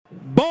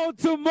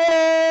Baltimore!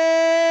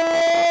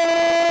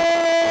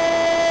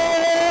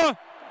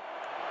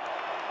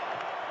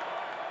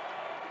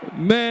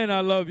 Man,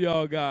 I love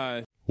y'all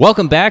guys.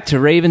 Welcome back to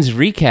Ravens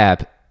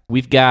Recap.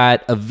 We've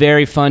got a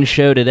very fun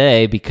show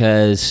today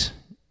because,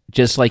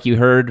 just like you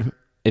heard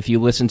if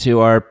you listened to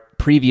our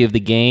preview of the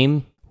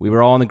game, we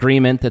were all in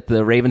agreement that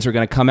the Ravens were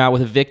going to come out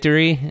with a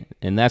victory,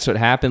 and that's what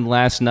happened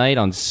last night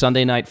on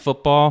Sunday Night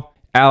Football.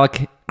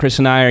 Alec, Chris,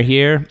 and I are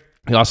here.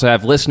 We also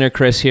have listener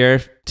Chris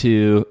here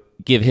to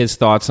give his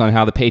thoughts on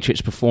how the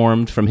Patriots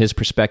performed from his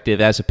perspective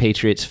as a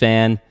Patriots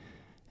fan.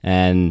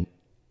 And,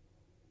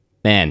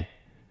 man,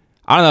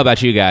 I don't know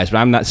about you guys, but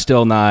I'm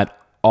still not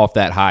off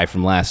that high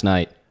from last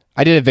night.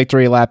 I did a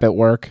victory lap at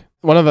work.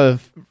 One of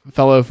the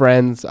fellow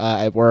friends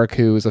at work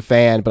who was a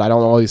fan, but I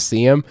don't always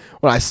see him.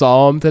 When I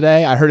saw him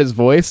today, I heard his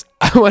voice.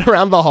 I went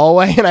around the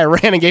hallway and I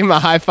ran and gave him a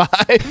high five.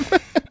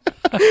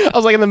 I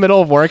was like in the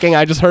middle of working.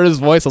 I just heard his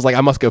voice. I was like,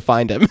 I must go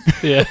find him.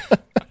 Yeah.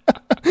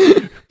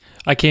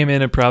 I came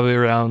in at probably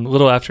around a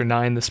little after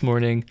 9 this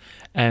morning,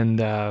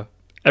 and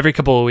every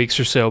couple of weeks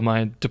or so,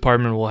 my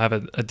department will have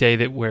a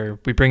day where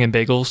we bring in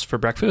bagels for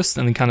breakfast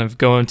and then kind of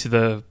go into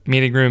the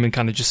meeting room and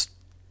kind of just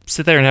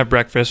sit there and have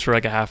breakfast for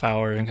like a half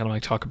hour and kind of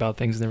like talk about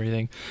things and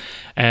everything.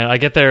 And I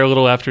get there a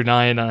little after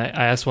 9, and I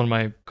asked one of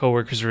my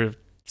coworkers to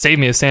save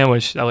me a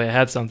sandwich. That way I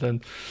had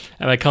something.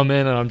 And I come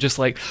in and I'm just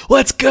like,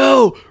 let's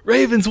go!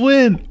 Ravens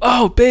win!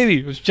 Oh,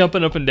 baby! I was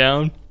jumping up and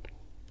down,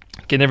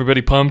 getting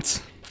everybody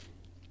pumped.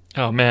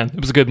 Oh, man. It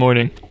was a good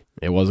morning.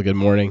 It was a good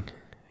morning.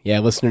 Yeah,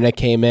 listener Nick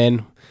came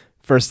in.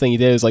 First thing he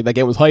did was like, that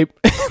game was hype.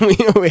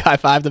 we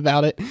high-fived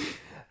about it.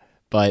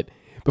 But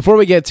before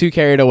we get too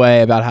carried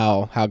away about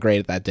how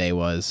great that day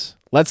was,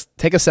 let's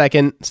take a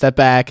second, step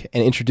back,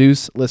 and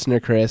introduce listener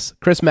Chris.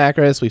 Chris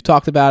Macris, we've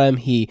talked about him.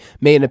 He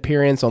made an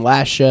appearance on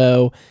last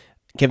show,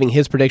 giving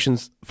his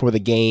predictions for the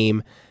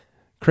game.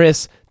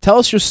 Chris, tell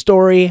us your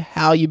story,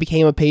 how you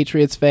became a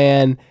Patriots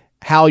fan,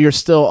 how you're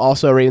still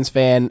also a Ravens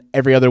fan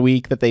every other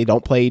week that they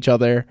don't play each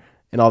other,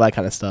 and all that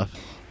kind of stuff.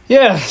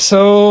 Yeah,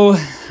 so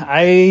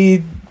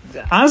I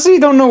honestly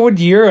don't know what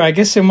year. I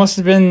guess it must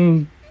have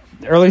been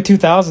early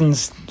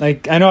 2000s.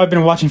 Like, I know I've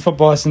been watching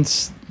football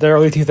since the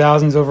early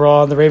 2000s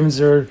overall. The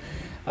Ravens I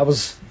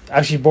was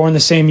actually born the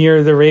same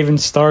year the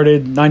Ravens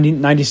started,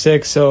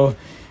 96, so I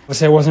would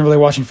say I wasn't really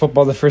watching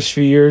football the first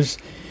few years.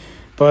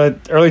 But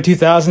early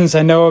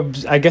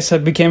 2000s, I guess I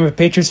became a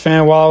Patriots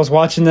fan while I was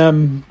watching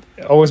them,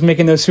 always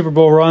making those Super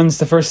Bowl runs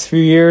the first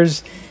few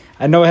years.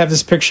 I know I have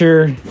this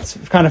picture. It's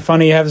kind of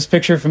funny. I have this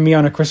picture from me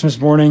on a Christmas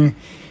morning,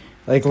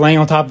 like laying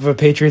on top of a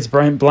Patriots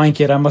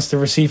blanket I must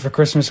have received for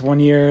Christmas one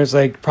year. It was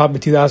like probably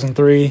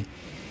 2003.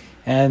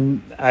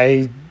 And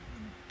I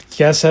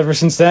guess ever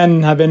since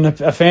then, I've been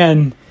a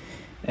fan.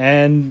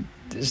 And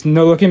there's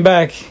no looking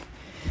back.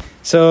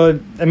 So,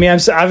 I mean, I'm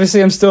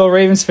still a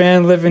Ravens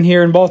fan living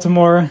here in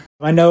Baltimore.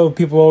 I know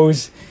people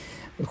always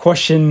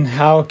question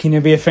how can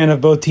you be a fan of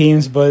both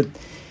teams, but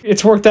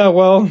it's worked out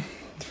well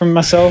for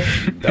myself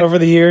over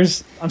the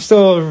years. I'm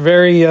still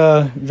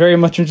very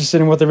much interested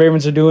in what the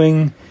Ravens are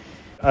doing.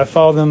 I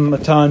follow them a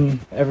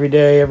ton every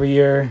day, every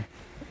year.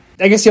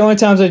 I guess the only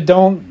times I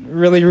don't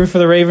really root for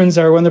the Ravens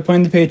are when they're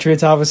playing the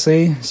Patriots,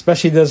 obviously,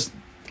 especially the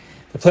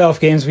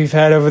playoff games we've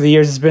had over the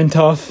years. It's been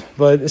tough,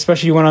 but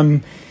especially when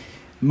I'm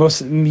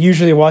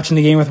usually watching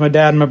the game with my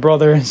dad and my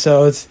brother,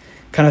 so it's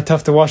kind of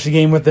tough to watch the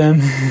game with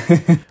them.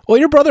 Well,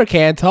 your brother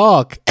can't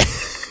talk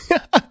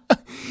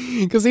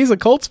because he's a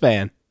Colts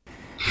fan.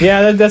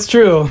 Yeah, that's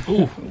true.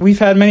 Ooh. We've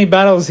had many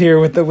battles here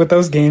with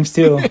those games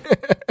too.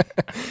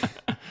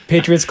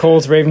 Patriots,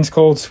 Colts, Ravens,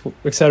 Colts,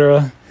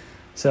 etc.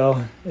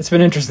 So it's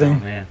been interesting.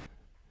 Oh, man.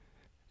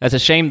 That's a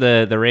shame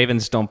the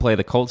Ravens don't play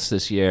the Colts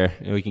this year.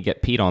 We can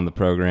get Pete on the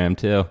program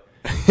too.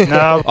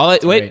 No,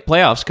 wait,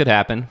 playoffs could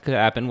happen.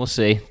 We'll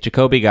see.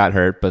 Jacoby got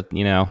hurt, but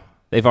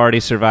they've already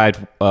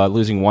survived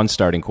losing one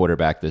starting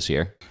quarterback this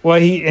year. Well,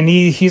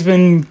 he's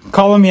been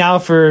calling me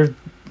out for,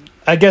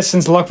 I guess,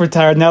 since Luck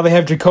retired. Now they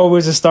have Jacoby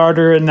as a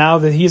starter, and now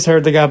that he's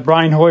hurt, they got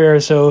Brian Hoyer.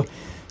 So,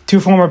 two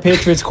former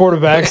Patriots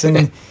quarterbacks,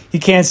 and he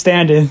can't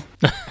stand it.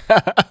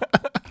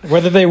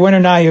 Whether they win or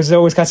not, he's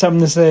always got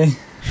something to say.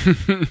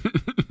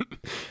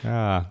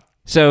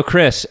 So,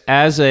 Chris,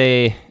 as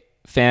a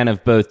fan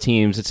of both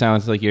teams, it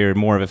sounds like you're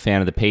more of a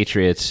fan of the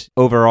Patriots.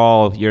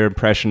 Overall, your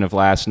impression of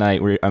last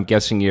night, I'm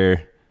guessing are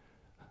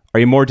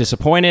you more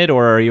disappointed,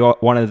 or are you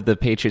one of the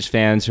Patriots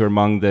fans who are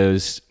among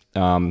those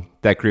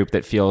that group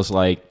that feels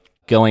like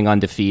going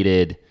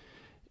undefeated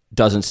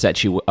doesn't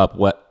set you up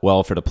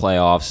well for the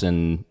playoffs?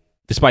 And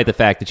despite the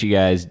fact that you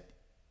guys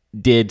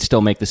did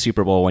still make the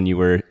Super Bowl when you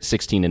were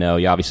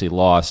 16-0, you obviously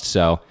lost.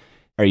 So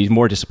are you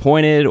more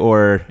disappointed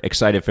or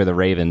excited for the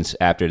Ravens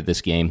after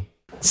this game?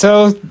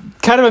 So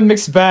kind of a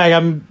mixed bag.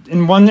 I'm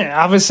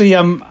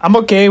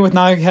okay with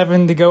not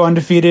having to go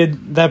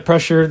undefeated. That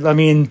pressure, I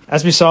mean,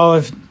 as we saw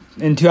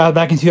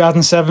back in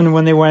 2007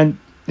 when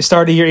they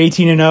started the year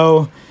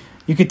 18-0,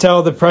 you could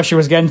tell the pressure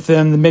was getting to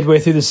them the midway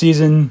through the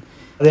season.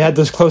 They had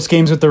those close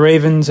games with the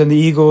Ravens and the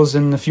Eagles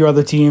and a few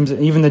other teams,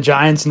 and even the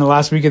Giants in the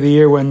last week of the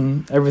year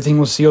when everything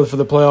was sealed for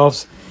the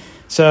playoffs.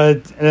 So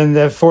and then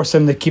that forced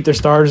them to keep their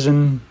starters,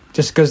 and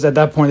just because at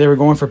that point they were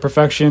going for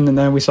perfection, and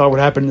then we saw what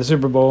happened in the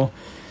Super Bowl.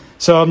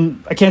 So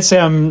I can't say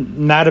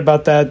I'm mad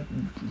about that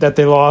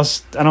they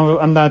lost.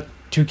 I'm not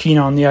too keen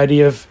on the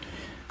idea of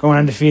going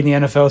undefeated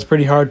in the NFL. It's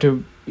pretty hard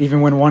to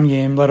even win one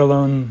game, let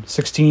alone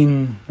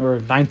 16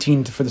 or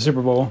 19 for the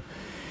Super Bowl.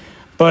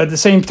 But at the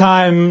same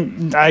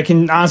time, I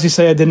can honestly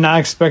say I did not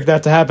expect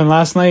that to happen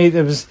last night.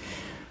 It was,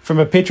 from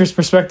a Patriots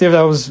perspective,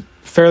 that was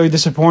fairly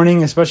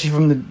disappointing, especially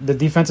from the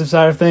defensive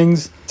side of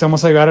things. It's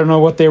almost like I don't know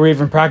what they were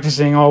even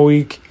practicing all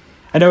week.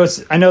 I know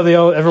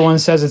everyone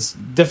says it's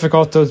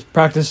difficult to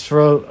practice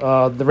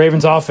for the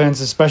Ravens offense,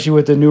 especially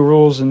with the new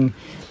rules, and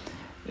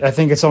I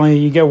think it's only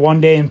you get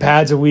 1 day in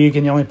pads a week,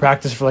 and you only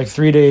practice for like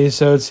 3 days,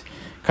 so it's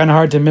kind of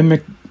hard to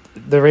mimic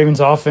the Ravens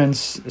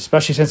offense,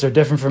 especially since they're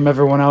different from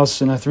everyone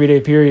else in a 3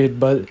 day period.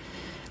 But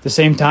at the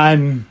same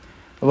time,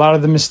 a lot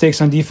of the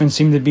mistakes on defense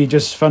seem to be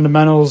just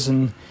fundamentals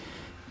and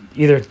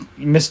either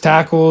missed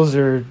tackles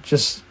or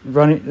just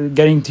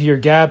getting to your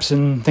gaps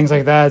and things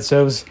like that.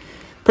 So it was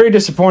pretty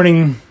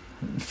disappointing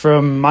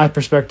from my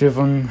perspective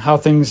on how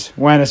things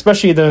went,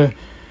 especially the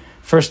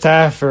first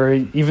half or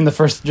even the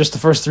first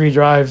 3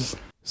 drives.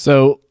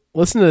 So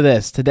listen to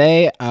this.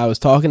 Today I was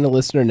talking to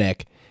listener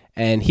Nick,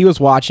 and he was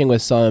watching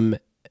with some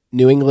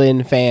New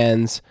England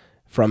fans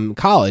from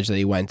college that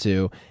he went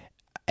to,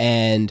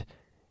 and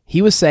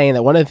he was saying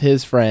that one of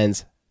his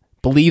friends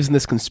believes in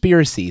this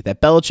conspiracy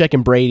that Belichick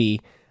and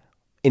Brady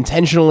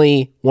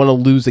intentionally want to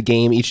lose a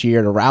game each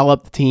year to rile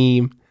up the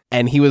team.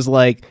 And he was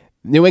like,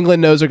 New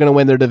England knows they're going to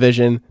win their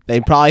division.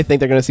 They probably think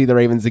they're going to see the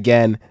Ravens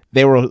again.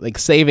 They were like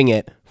saving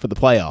it for the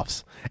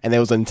playoffs. And there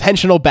was an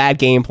intentional bad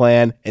game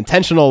plan,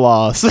 intentional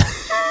loss.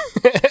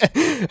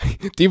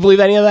 Do you believe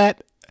any of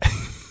that?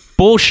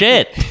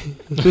 Bullshit.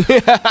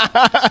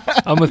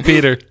 I'm with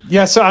Peter.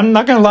 Yeah, so I'm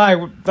not gonna lie.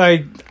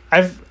 Like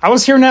I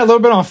was hearing that a little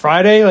bit on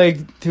Friday,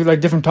 like through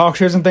like different talk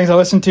shows and things I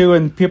listened to,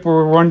 and people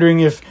were wondering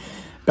if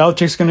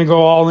Belichick's gonna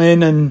go all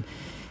in and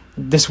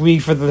this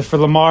week for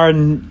Lamar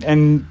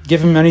and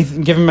give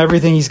him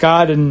everything he's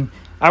got. And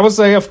I was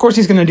like, of course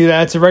he's gonna do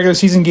that. It's a regular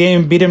season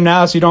game. Beat him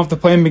now, so you don't have to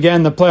play him again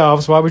in the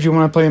playoffs. Why would you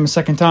want to play him a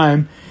second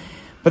time?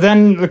 But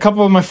then a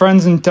couple of my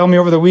friends tell me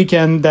over the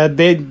weekend that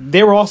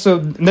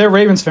they're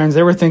Ravens fans.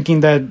 They were thinking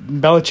that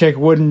Belichick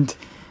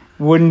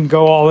wouldn't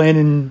go all in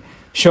and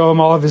show him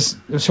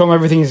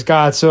everything he's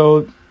got.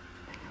 So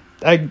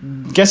I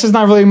guess it's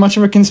not really much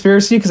of a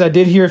conspiracy, because I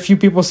did hear a few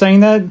people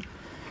saying that,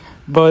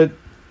 but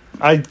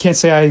I can't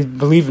say I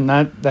believe in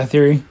that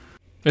theory.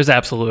 There's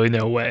absolutely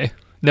no way.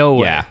 No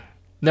way. Yeah.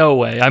 No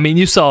way. I mean,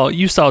 you saw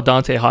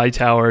Dante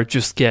Hightower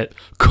just get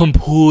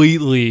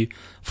completely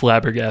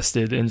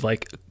flabbergasted and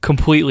like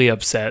completely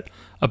upset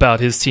about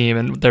his team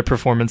and their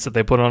performance that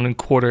they put on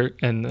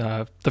in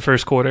the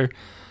first quarter.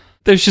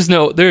 There's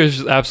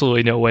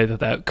absolutely no way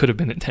that could have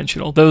been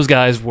intentional. Those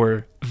guys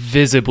were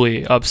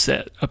visibly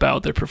upset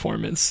about their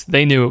performance.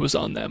 They knew it was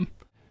on them.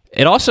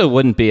 It also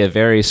wouldn't be a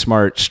very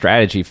smart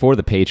strategy for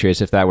the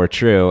Patriots if that were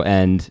true.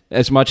 And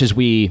as much as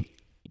we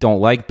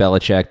don't like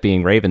Belichick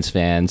being Ravens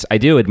fans, I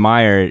do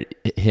admire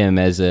him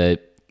as a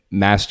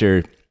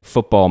master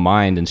football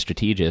mind and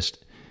strategist.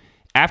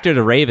 After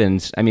the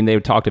Ravens, I mean, they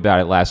talked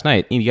about it last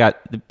night. You got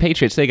the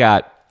Patriots, they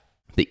got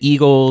the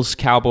Eagles,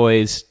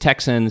 Cowboys,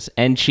 Texans,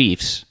 and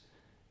Chiefs,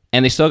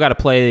 and they still got to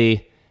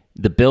play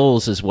the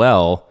Bills as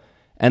well.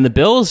 And the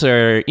Bills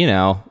are,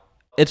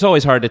 it's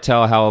always hard to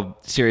tell how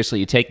seriously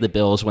you take the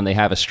Bills when they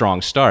have a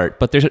strong start,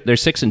 but they're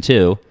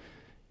 6-2.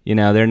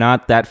 They're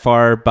not that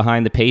far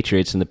behind the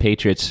Patriots, and the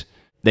Patriots,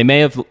 they may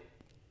have,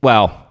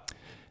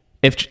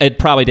 if it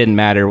probably didn't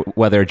matter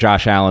whether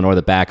Josh Allen or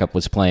the backup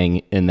was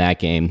playing in that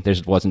game. There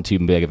wasn't too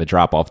big of a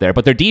drop off there,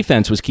 but their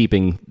defense was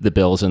keeping the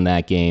Bills in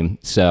that game.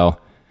 So,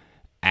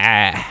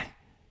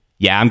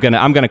 I'm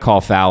gonna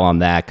call foul on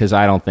that, because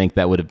I don't think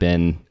that would have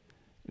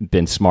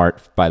been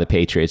smart by the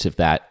Patriots if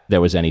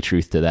there was any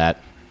truth to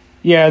that.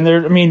 Yeah,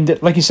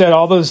 and like you said,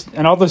 all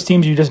those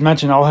teams you just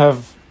mentioned all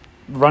have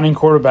running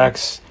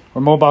quarterbacks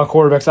or mobile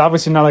quarterbacks.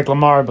 Obviously not like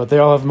Lamar, but they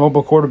all have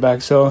mobile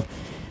quarterbacks. So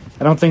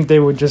I don't think they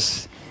would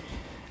just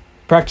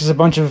practice a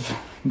bunch of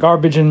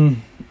garbage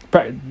and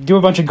do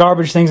a bunch of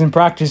garbage things in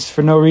practice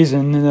for no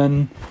reason and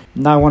then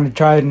not want to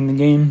try it in the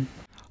game.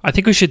 I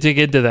think we should dig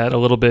into that a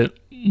little bit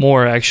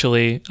more,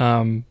 actually.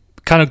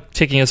 Kind of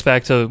taking us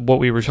back to what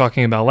we were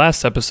talking about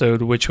last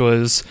episode, which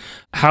was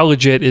how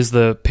legit is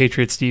the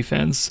Patriots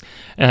defense.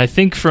 And I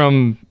think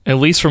at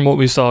least from what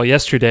we saw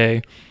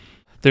yesterday,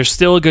 there's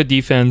still a good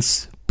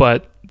defense,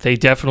 but they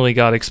definitely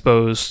got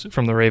exposed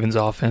from the Ravens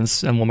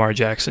offense and Lamar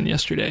Jackson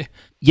yesterday.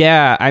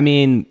 Yeah, I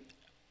mean,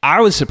 I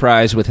was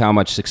surprised with how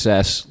much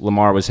success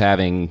Lamar was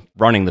having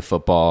running the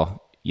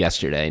football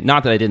yesterday.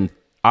 Not that I didn't,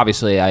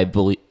 obviously I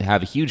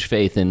have a huge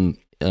faith in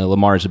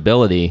Lamar's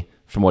ability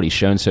from what he's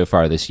shown so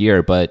far this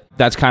year, but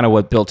that's kind of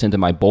what built into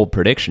my bold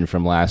prediction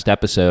from last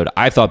episode.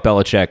 I thought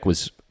Belichick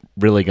was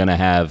really going to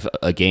have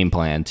a game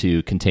plan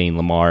to contain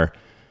Lamar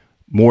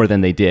more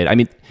than they did. I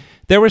mean,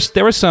 there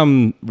were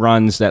some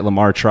runs that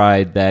Lamar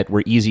tried that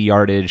were easy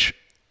yardage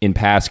in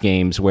past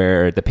games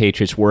where the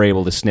Patriots were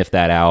able to sniff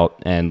that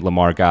out and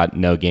Lamar got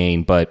no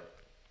gain. But,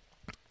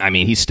 I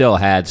mean, he still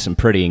had some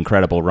pretty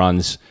incredible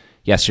runs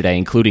yesterday,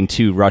 including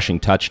 2 rushing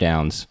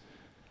touchdowns.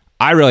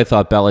 I really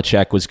thought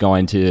Belichick was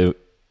going to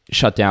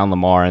shut down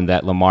Lamar and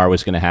that Lamar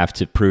was going to have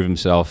to prove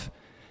himself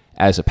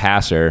as a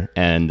passer.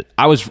 And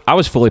I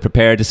was fully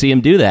prepared to see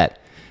him do that.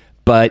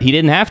 But he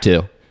didn't have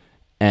to.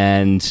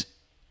 And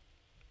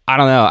I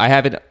don't know. I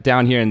have it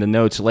down here in the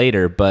notes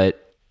later,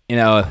 but, you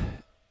know,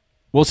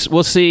 we'll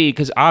see,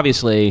 because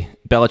obviously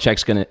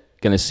Belichick's going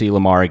to see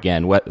Lamar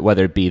again,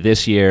 whether it be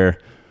this year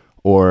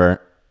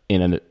or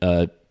in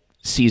a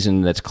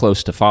season that's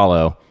close to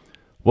follow.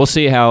 We'll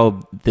see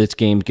how this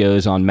game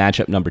goes on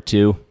matchup number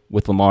 2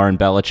 with Lamar and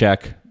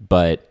Belichick,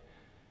 but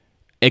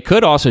it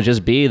could also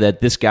just be that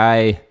this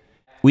guy,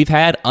 we've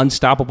had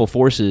unstoppable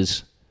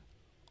forces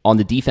on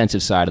the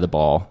defensive side of the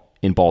ball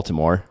in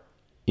Baltimore.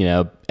 You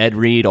know, Ed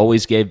Reed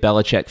always gave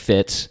Belichick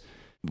fits.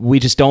 We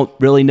just don't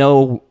really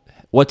know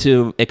what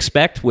to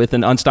expect with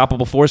an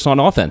unstoppable force on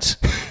offense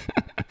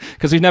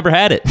because we've never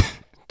had it.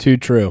 Too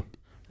true.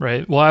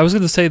 Right. Well, I was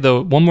going to say,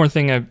 though, one more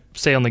thing I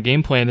say on the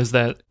game plan is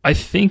that I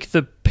think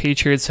the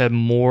Patriots had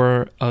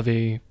more of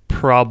a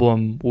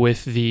problem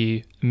with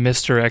the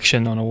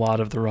misdirection on a lot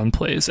of the run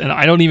plays. And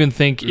I don't even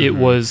think it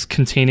was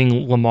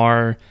containing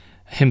Lamar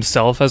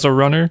himself as a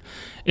runner.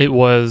 It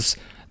was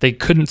they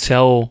couldn't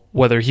tell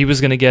whether he was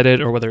going to get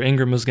it or whether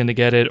Ingram was going to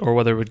get it or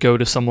whether it would go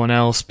to someone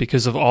else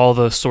because of all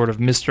the sort of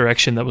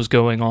misdirection that was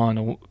going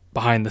on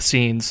behind the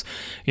scenes.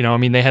 You know, I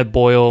mean, they had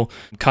Boyle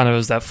kind of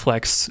as that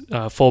flex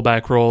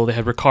fullback role. They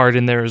had Ricard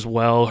in there as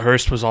well.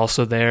 Hurst was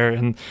also there.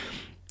 And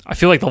I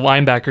feel like the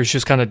linebackers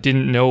just kind of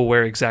didn't know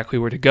where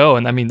to go.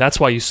 And I mean, that's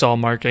why you saw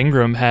Mark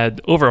Ingram had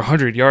over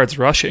 100 yards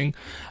rushing.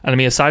 And I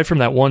mean, aside from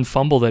that one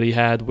fumble that he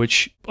had,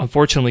 which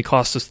unfortunately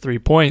cost us 3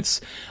 points,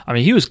 I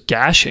mean, he was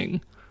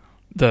gashing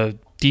the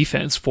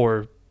defense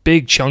for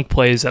big chunk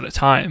plays at a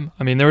time.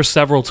 I mean, there were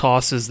several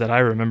tosses that I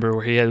remember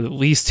where he had at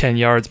least 10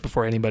 yards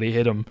before anybody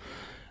hit him.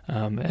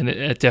 And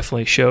it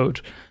definitely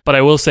showed. But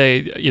I will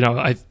say, you know,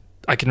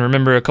 I can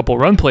remember a couple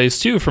run plays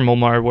too from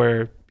Omar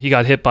where he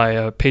got hit by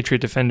a Patriot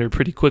defender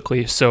pretty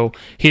quickly. So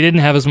he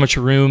didn't have as much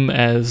room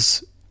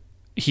as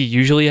he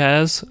usually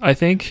has, I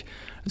think.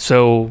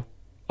 So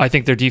I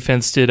think their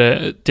defense did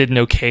an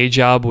okay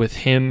job with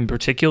him in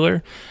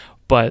particular.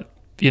 But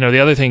you know, the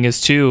other thing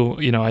is too,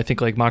 you know, I think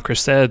like Makris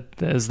said,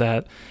 is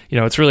that, you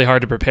know, it's really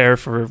hard to prepare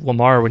for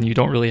Lamar when you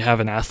don't really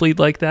have an athlete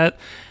like that.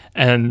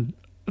 And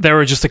there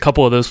were just a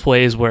couple of those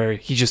plays where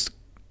he just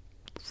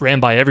ran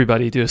by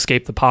everybody to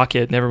escape the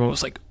pocket, and everyone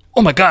was like,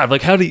 "Oh my God,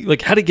 like how do you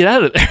get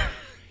out of there?"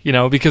 You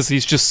know, because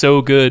he's just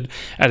so good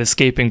at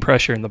escaping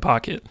pressure in the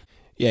pocket.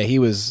 Yeah, he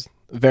was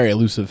very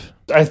elusive.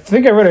 I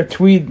think I read a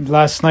tweet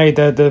last night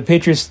that the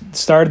Patriots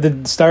started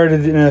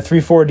in a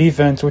 3-4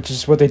 defense, which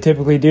is what they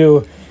typically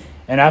do.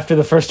 And after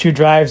the first 2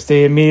 drives,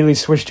 they immediately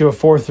switched to a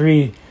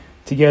 4-3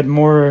 to get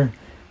more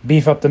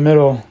beef up the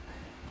middle.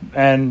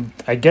 And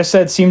I guess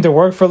that seemed to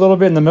work for a little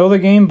bit in the middle of the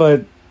game,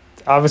 but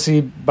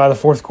obviously by the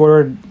fourth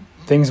quarter,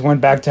 things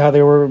went back to how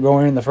they were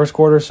going in the first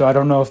quarter. So I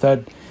don't know if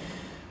that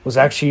was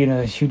actually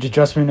a huge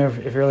adjustment, if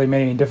it really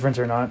made any difference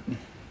or not.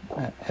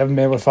 I haven't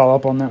been able to follow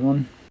up on that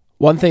one.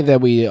 One thing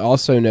that we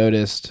also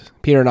noticed,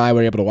 Peter and I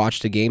were able to watch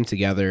the game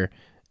together,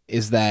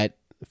 is that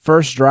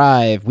first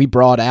drive, we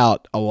brought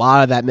out a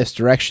lot of that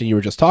misdirection you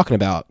were just talking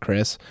about,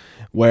 Chris,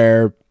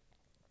 where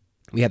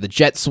we had the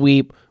jet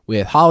sweep, we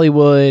had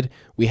Hollywood,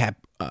 we had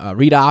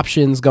read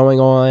options going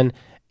on,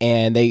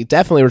 and they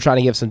definitely were trying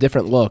to give some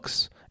different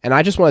looks. And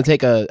I just want to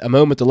take a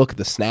moment to look at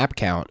the snap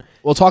count.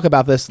 We'll talk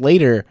about this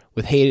later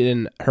with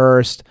Hayden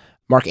Hurst,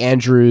 Mark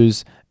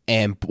Andrews,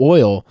 and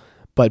Boyle,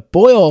 but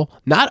Boyle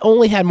not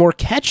only had more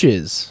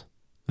catches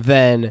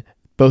than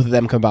both of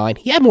them combined,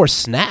 he had more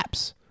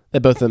snaps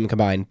that both of them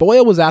combined.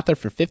 Boyle was out there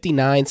for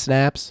 59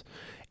 snaps,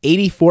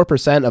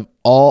 84% of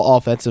all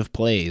offensive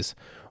plays,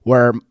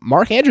 where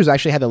Mark Andrews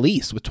actually had the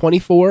least with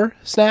 24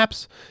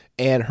 snaps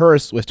and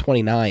Hurst with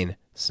 29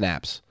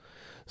 snaps.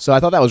 So I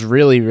thought that was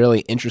really, really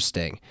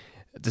interesting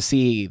to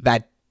see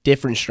that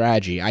different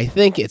strategy. I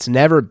think it's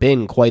never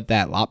been quite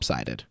that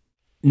lopsided.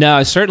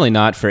 No, certainly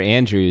not for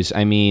Andrews.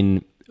 I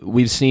mean,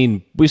 we've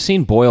seen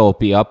Boyle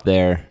be up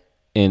there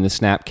in the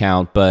snap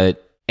count,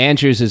 but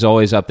Andrews is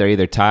always up there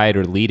either tied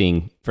or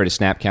leading for the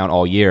snap count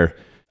all year.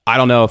 I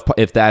don't know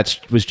if that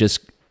was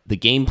just the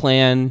game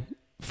plan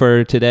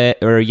for today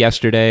or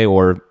yesterday,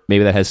 or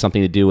maybe that has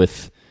something to do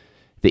with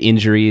the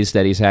injuries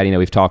that he's had. You know,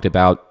 we've talked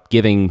about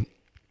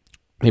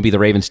maybe the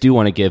Ravens do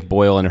want to give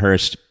Boyle and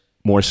Hurst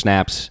more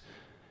snaps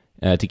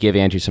to give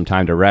Andrews some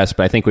time to rest,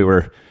 but I think we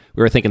were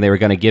thinking they were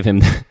going to give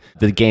him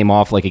the game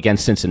off like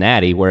against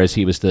Cincinnati, whereas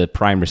he was the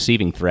prime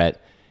receiving threat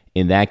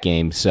in that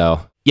game. So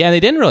yeah, they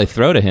didn't really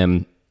throw to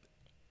him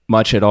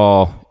much at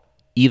all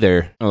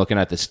either. I'm looking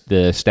at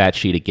the stat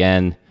sheet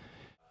again.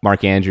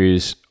 Mark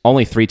Andrews,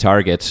 only 3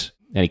 targets,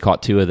 and he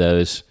caught 2 of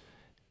those.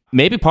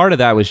 Maybe part of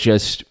that was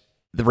just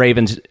the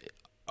Ravens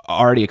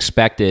already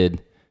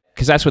expected,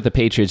 because that's what the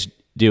Patriots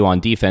do on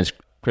defense.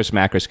 Chris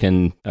Makris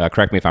can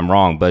correct me if I'm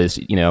wrong, but is,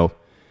 you know,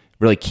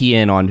 really key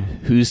in on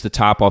who's the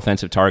top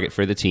offensive target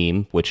for the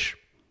team, which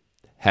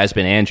has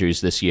been Andrews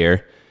this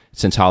year,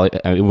 since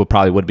it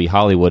probably would be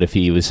Hollywood if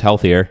he was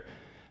healthier.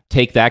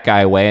 Take that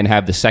guy away and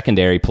have the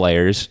secondary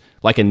players,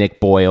 like a Nick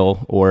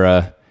Boyle or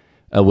a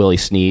Willie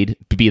Snead,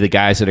 be the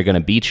guys that are going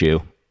to beat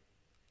you.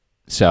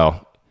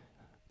 So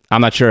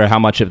I'm not sure how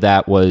much of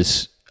that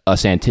was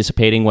us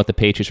anticipating what the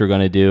Patriots were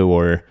going to do,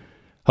 or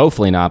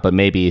hopefully not, but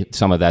maybe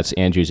some of that's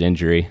Andrews'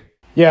 injury.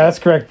 Yeah, that's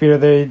correct,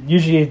 Peter.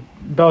 Usually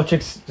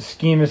Belichick's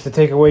scheme is to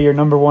take away your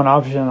number one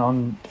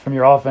option from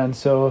your offense.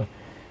 So,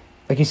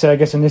 like you said, I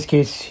guess in this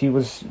case he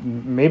was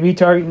maybe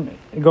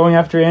going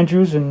after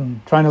Andrews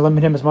and trying to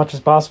limit him as much as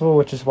possible,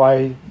 which is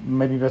why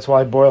that's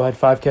why Boyle had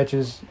 5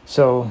 catches.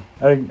 So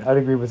I'd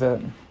agree with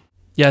that.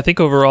 Yeah, I think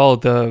overall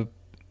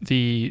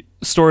the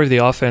story of the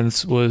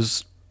offense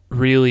was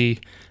really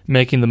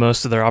making the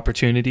most of their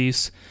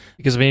opportunities.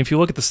 Because, I mean, if you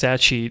look at the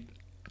stat sheet,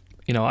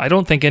 I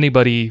don't think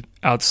anybody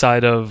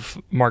outside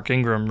of Mark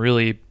Ingram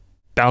really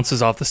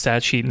bounces off the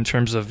stat sheet in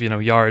terms of,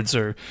 yards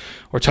or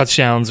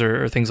touchdowns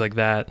or things like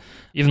that.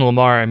 Even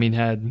Lamar,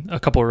 had a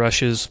couple of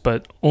rushes,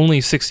 but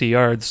only 60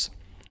 yards.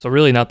 So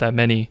really not that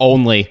many.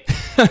 Only.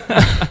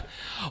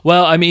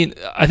 Well, I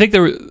think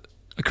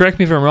correct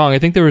me if I'm wrong, I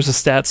think there was a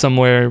stat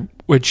somewhere,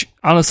 which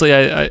honestly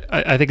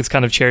I think it's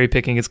kind of cherry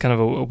picking. It's kind of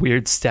a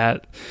weird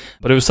stat,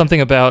 but it was something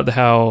about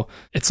how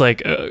it's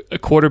like a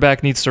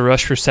quarterback needs to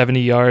rush for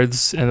 70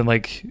 yards, and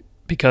then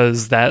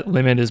because that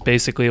limit is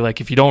basically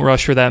if you don't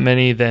rush for that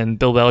many, then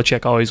Bill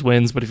Belichick always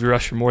wins. But if you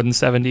rush for more than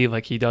 70,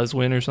 he does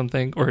win or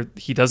something, or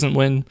he doesn't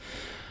win,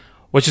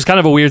 which is kind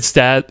of a weird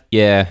stat.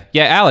 Yeah.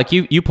 Alec,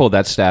 you pulled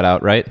that stat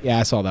out, right? Yeah,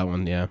 I saw that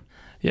one. Yeah.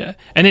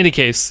 In any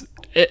case,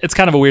 it's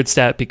kind of a weird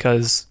stat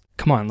because,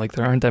 come on,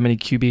 there aren't that many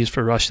QBs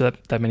for rush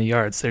that many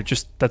yards.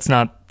 That's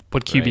not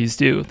what QBs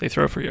do. They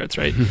throw for yards,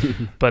 right?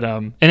 But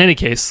in any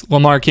case,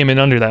 Lamar came in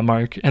under that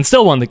mark and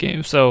still won the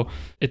game. So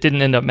it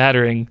didn't end up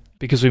mattering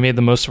because we made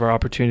the most of our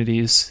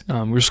opportunities.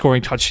 We were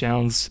scoring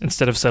touchdowns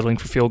instead of settling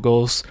for field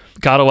goals.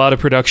 Got a lot of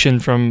production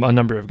from a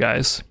number of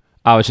guys.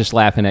 I was just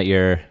laughing at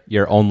your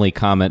only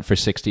comment for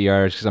 60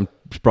 yards because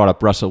I brought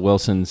up Russell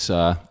Wilson's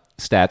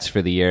stats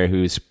for the year,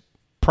 who's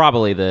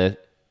probably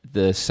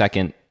the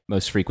second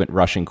most frequent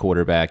rushing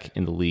quarterback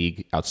in the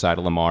league outside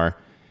of Lamar.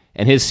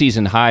 And his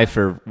season high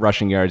for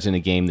rushing yards in a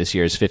game this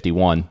year is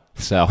 51.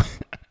 So,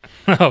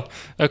 oh,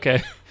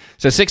 okay.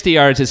 So 60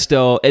 yards is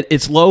still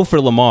it's low for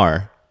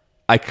Lamar.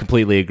 I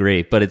completely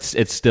agree, but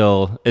it's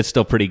still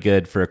pretty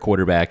good for a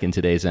quarterback in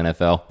today's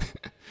NFL.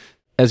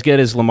 As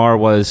good as Lamar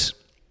was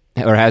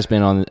or has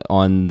been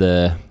on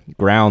the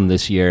ground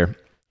this year,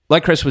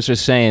 like Chris was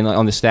just saying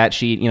on the stat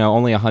sheet,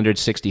 only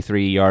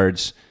 163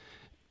 yards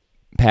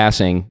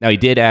passing. Now, he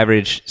did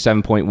average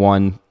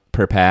 7.1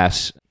 per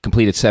pass,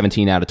 completed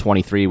 17 out of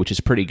 23, which is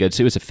pretty good. So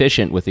he was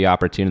efficient with the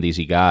opportunities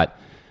he got.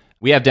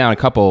 We have down a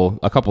couple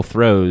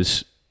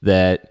throws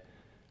that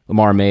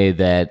Lamar made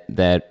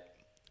that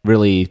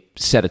really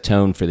set a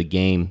tone for the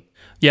game.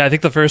 Yeah, I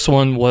think the first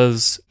one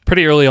was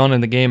pretty early on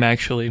in the game,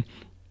 actually.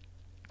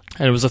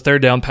 And it was a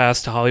third down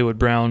pass to Hollywood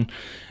Brown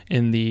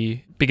in the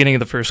beginning of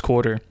the first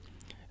quarter.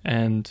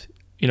 And,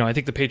 I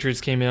think the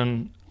Patriots came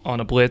in on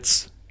a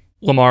blitz.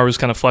 Lamar was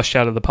kind of flushed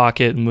out of the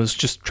pocket and was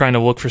just trying to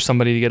look for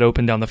somebody to get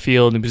open down the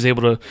field. And he was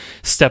able to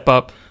step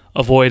up,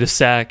 avoid a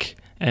sack,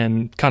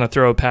 and kind of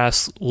throw a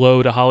pass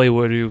low to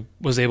Hollywood, who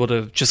was able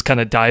to just kind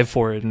of dive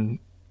for it and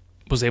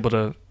was able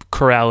to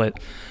corral it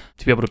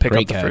to be able to pick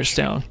up the first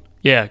down.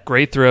 Yeah,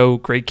 great throw,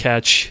 great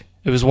catch.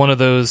 It was one of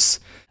those,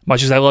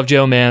 much as I love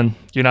Joe, man,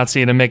 you're not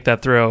seeing him make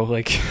that throw.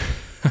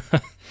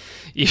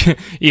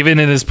 Even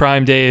in his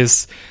prime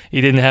days,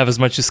 he didn't have as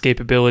much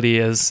escapability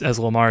as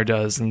Lamar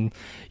does. And,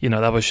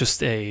 that was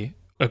just a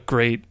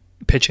great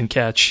pitch and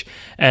catch.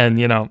 And,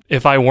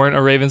 if I weren't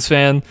a Ravens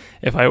fan,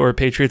 if I were a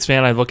Patriots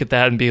fan, I'd look at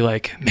that and be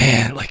like,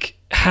 man,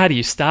 how do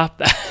you stop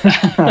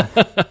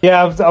that?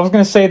 Yeah, I was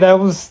going to say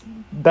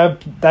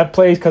that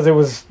play, because it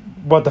was,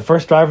 the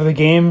first drive of the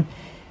game.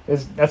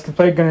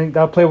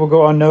 That play will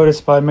go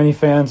unnoticed by many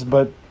fans,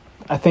 but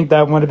I think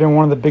that would have been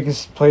one of the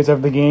biggest plays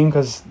of the game,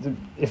 because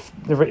if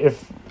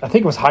I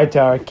think it was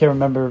Hightower, I can't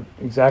remember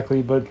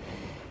exactly, but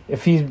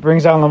if he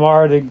brings down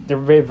Lamar, the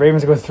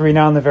Ravens go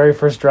 3-0 in the very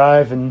first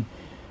drive, and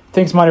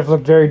things might have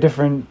looked very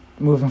different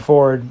moving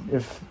forward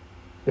if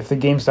the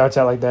game starts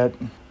out like that,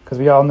 because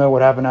we all know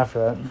what happened after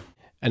that.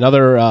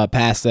 Another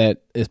pass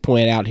that is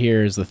pointed out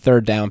here is the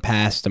third down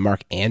pass to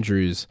Mark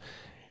Andrews.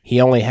 He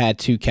only had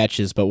 2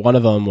 catches, but one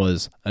of them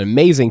was an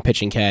amazing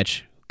pitching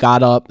catch.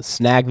 Got up,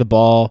 snagged the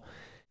ball.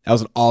 That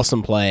was an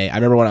awesome play. I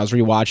remember when I was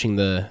rewatching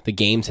the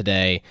game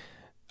today,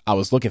 I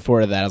was looking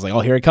forward to that. I was like, oh,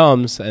 here it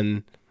comes.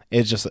 And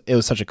it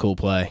was such a cool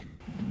play.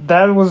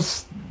 That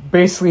was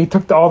basically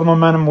took all the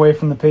momentum away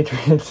from the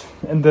Patriots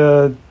in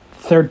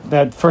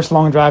that first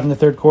long drive in the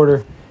third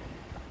quarter.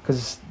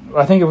 Because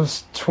I think it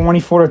was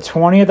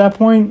 24-20 at that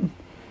point.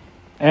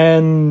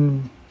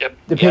 And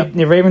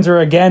the Ravens were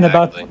again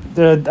I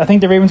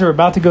think the Ravens were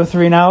about to go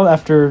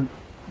 3-0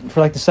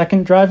 for the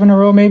second drive in a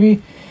row,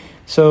 maybe.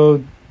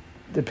 So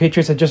the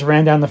Patriots had just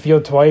ran down the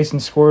field twice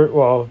and scored.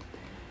 Well,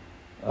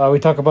 We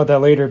talk about that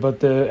later, but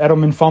the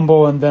Edelman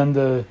fumble and then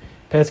the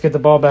Pats get the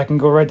ball back and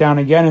go right down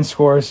again and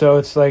score. So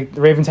it's like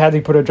the Ravens had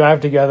to put a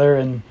drive together,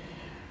 and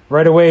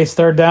right away it's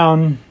third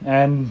down,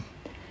 and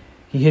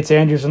he hits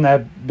Andrews on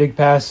that big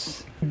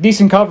pass.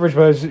 Decent coverage,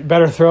 but it was a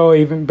better throw,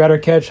 even better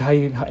catch.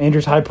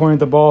 Andrews high pointed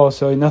the ball,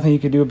 so nothing you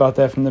could do about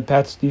that from the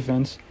Pats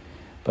defense.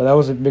 But that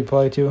was a big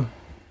play too.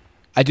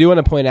 I do want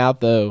to point out,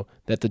 though,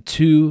 that the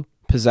 2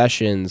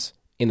 possessions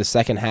in the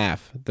second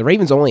half, the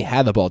Ravens only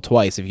had the ball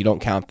twice if you don't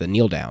count the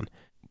kneel down.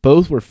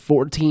 Both were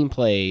 14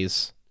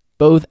 plays.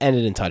 Both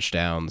ended in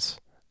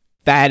touchdowns.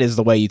 That is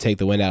the way you take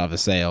the wind out of a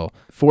sail.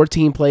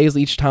 14 plays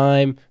each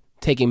time,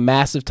 taking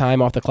massive time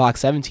off the clock,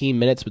 17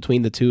 minutes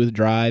between the 2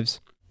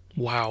 drives.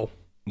 Wow.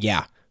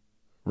 Yeah.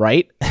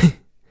 Right?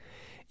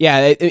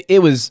 Yeah,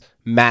 it was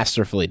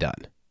masterfully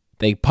done.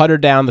 They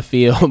puttered down the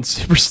field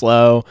super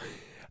slow,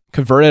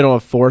 converted on a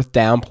 4th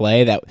down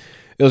play. That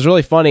it was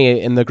really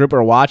funny. In the group we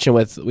were watching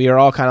with, we were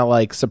all kind of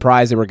like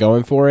surprised they were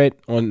going for it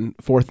on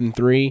 4th and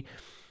 3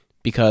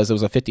 because it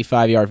was a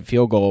 55-yard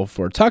field goal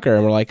for Tucker.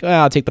 And we're like,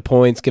 I'll take the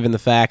points given the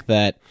fact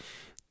that,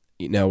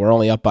 we're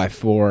only up by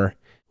 4.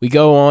 We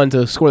go on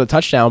to score the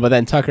touchdown, but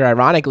then Tucker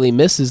ironically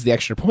misses the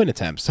extra point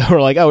attempt. So we're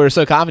like, we're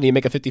so confident you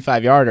make a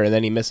 55-yarder, and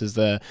then he misses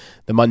the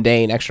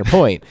mundane extra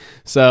point.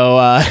 So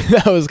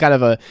that was kind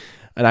of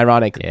an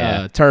ironic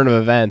turn of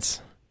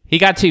events. He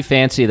got too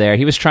fancy there.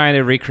 He was trying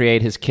to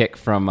recreate his kick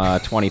from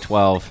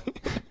 2012.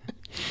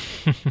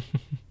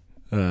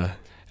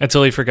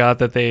 Until he forgot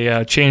that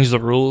they changed the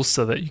rules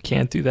so that you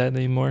can't do that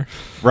anymore.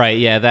 Right,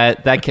 yeah,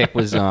 that kick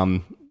was...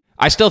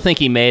 I still think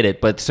he made it,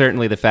 but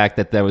certainly the fact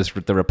that there was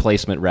the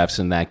replacement refs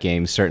in that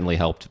game certainly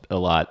helped a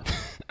lot.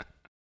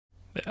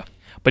 Yeah.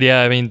 But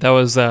yeah, I mean, that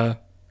was,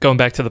 going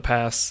back to the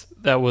pass,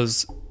 that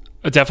was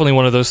definitely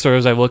one of those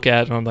throws I look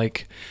at and I'm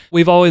like,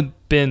 we've always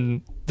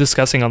been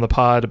discussing on the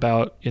pod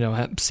about,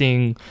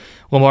 seeing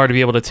Lamar to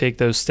be able to take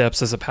those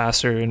steps as a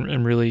passer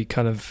and really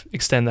kind of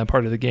extend that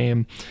part of the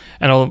game.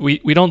 And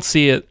we don't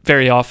see it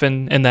very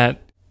often in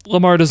that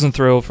Lamar doesn't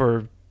throw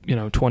for,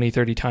 20,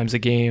 30 times a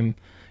game,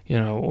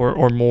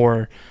 or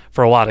more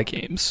for a lot of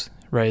games,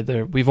 right?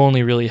 We've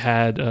only really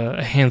had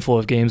a handful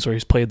of games where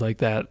he's played like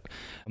that.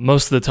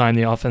 Most of the time,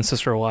 the offense has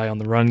to rely on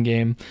the run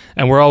game.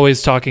 And we're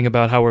always talking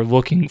about how we're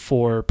looking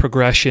for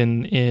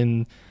progression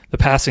in the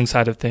passing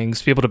side of things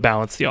to be able to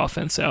balance the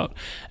offense out.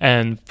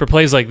 And for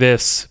plays like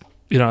this,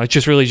 it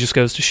just really just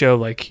goes to show,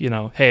 like,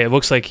 hey, it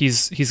looks like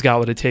he's got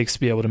what it takes to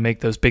be able to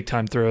make those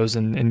big-time throws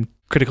in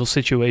critical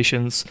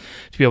situations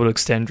to be able to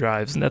extend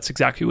drives. And that's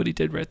exactly what he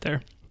did right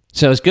there.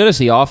 So as good as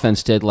the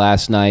offense did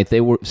last night, they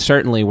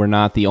certainly were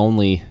not the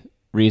only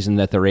reason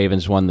that the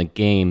Ravens won the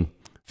game.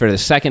 For the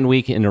second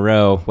week in a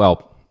row,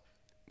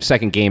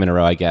 second game in a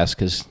row, I guess,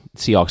 because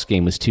Seahawks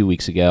game was 2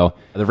 weeks ago,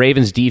 the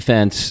Ravens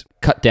defense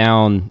cut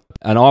down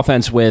an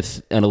offense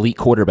with an elite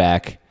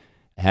quarterback,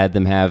 had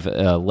them have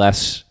a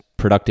less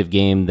productive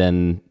game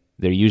than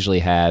they usually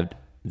had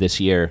this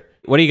year.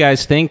 What do you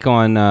guys think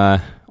on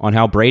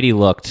how Brady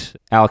looked?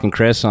 Alec and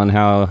Chris, on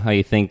how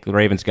you think the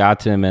Ravens got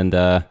to him,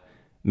 and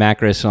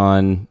Macris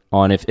on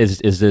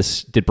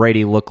did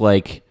Brady look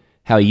like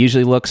how he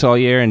usually looks all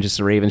year and just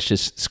the Ravens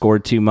just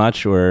scored too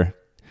much, or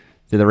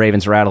did the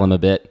Ravens rattle him a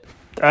bit?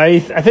 I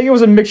think it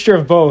was a mixture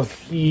of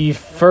both. The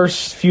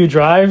first few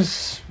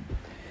drives,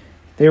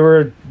 they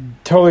were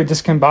totally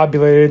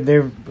discombobulated.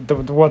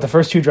 The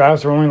first 2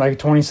 drives were only like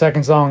 20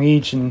 seconds long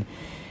each, and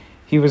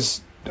he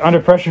was under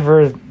pressure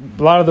for a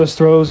lot of those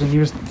throws, and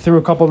he threw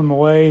a couple of them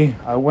away.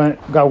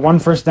 Got 1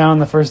 first down in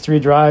the first 3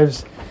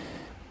 drives,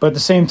 but at the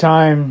same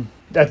time,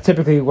 that's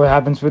typically what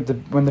happens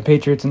when the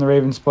Patriots and the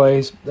Ravens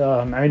plays.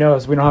 I know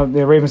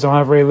the Ravens don't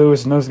have Ray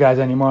Lewis and those guys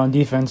anymore on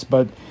defense,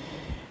 but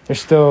they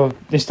still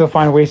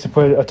find ways to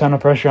put a ton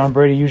of pressure on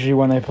Brady usually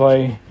when they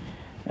play.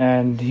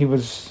 And he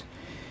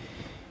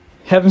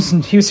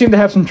seemed to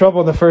have some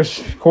trouble the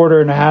first quarter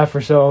and a half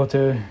or so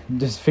to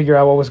just figure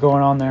out what was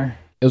going on there.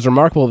 It was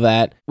remarkable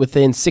that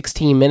within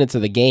 16 minutes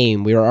of the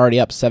game, we were already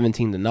up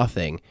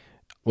 17-0,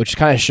 which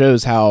kind of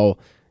shows how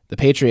the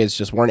Patriots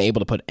just weren't able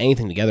to put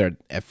anything together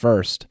at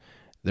first.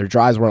 Their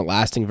drives weren't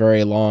lasting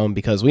very long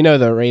because we know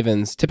the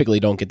Ravens typically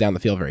don't get down the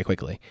field very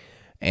quickly.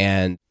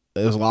 And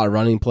there was a lot of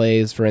running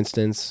plays, for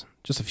instance,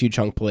 just a few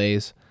chunk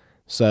plays.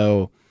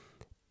 So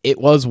it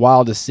was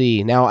wild to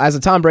see. Now, as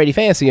a Tom Brady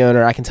fantasy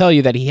owner, I can tell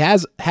you that he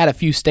has had a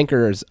few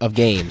stinkers of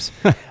games.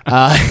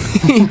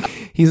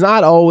 He's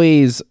not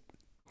always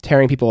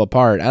tearing people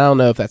apart. I don't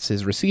know if that's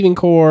his receiving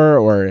core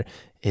or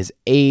his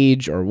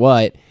age or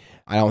what.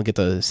 I don't get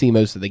to see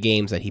most of the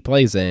games that he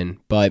plays in,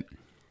 but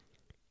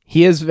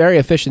he is very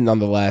efficient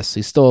nonetheless.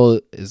 He still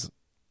is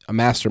a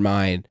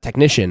mastermind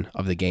technician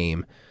of the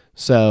game.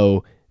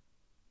 So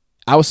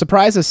I was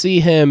surprised to see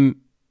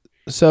him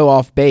so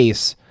off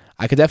base.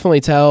 I could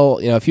definitely tell,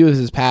 a few of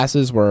his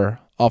passes were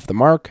off the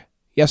mark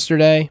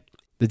yesterday.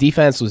 The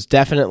defense was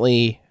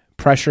definitely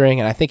pressuring,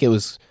 and I think it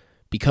was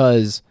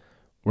because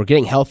we're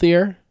getting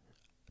healthier,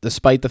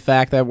 despite the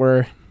fact that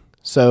we're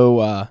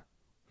so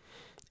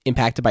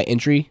impacted by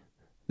injury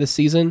this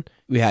season.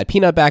 We had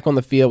Peanut back on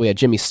the field. We had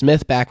Jimmy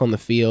Smith back on the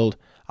field.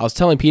 I was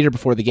telling Peter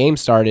before the game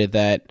started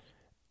that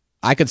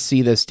I could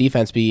see this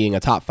defense being a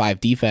top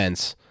 5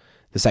 defense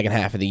the second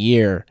half of the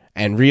year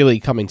and really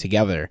coming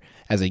together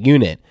as a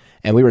unit.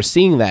 And we were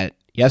seeing that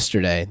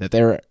yesterday, that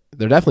they're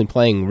definitely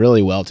playing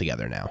really well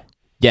together now.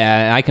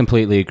 Yeah, I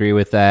completely agree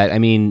with that. I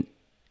mean,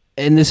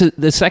 and this is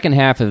the second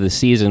half of the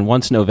season.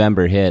 Once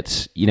November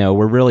hits,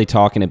 we're really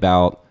talking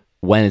about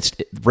when it's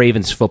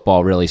Ravens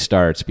football really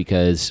starts,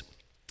 because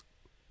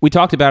we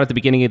talked about at the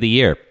beginning of the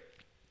year,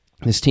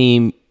 this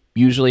team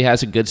usually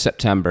has a good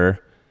September.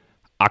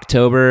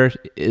 October,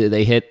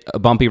 they hit a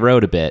bumpy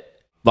road a bit.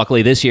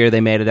 Luckily this year they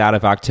made it out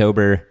of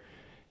October.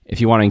 If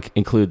you want to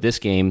include this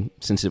game,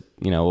 since it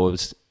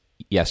was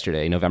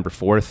yesterday, November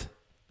 4th,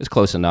 it's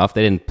close enough.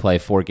 They didn't play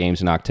 4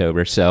 games in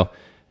October. So,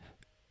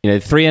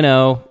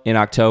 3-0 in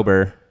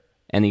October,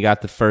 and you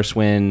got the first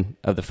win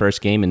of the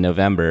first game in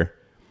November.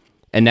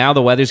 And now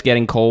the weather's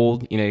getting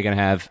cold. You're going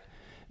to have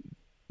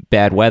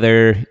bad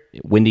weather,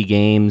 windy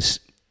games.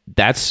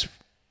 That's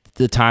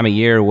the time of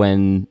year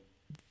when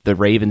the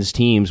Ravens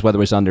teams, whether it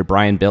was under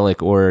Brian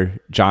Billick or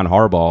John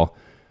Harbaugh,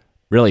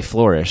 really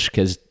flourish,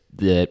 because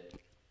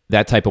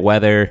that type of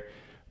weather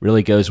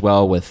really goes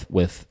well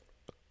with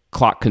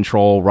clock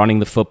control, running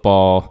the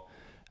football,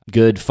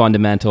 good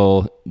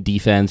fundamental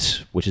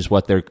defense, which is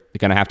what they're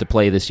going to have to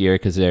play this year,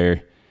 because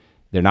they're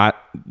not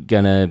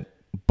going to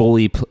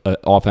bully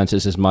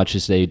offenses as much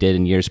as they did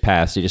in years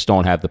past. They just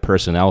don't have the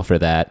personnel for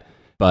that.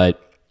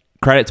 But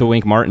credit to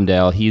Wink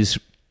Martindale. They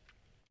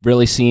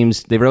really seem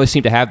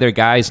to have their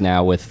guys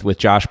now with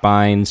Josh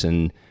Bynes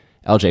and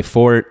LJ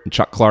Fort and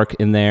Chuck Clark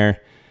in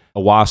there,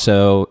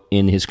 Owasso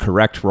in his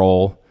correct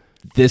role.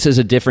 This is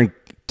a different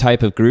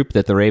type of group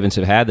that the Ravens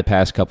have had the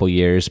past couple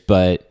years,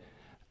 but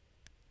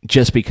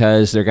just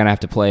because they're going to have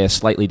to play a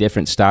slightly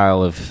different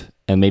style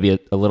and maybe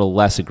a little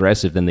less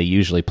aggressive than they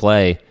usually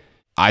play,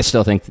 I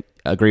still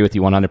agree with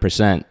you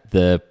 100%.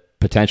 The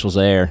potential's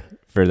there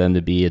for them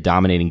to be a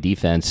dominating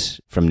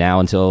defense from now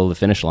until the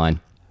finish line.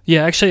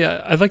 Yeah, actually,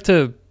 I'd like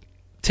to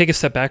take a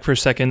step back for a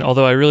second,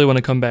 although I really want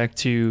to come back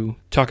to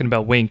talking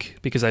about Wink,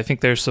 because I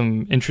think there's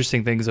some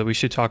interesting things that we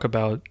should talk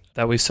about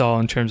that we saw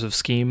in terms of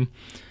scheme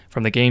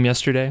from the game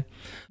yesterday.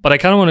 But I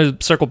kind of want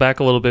to circle back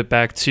a little bit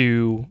back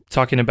to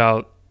talking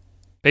about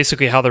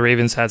basically how the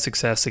Ravens had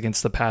success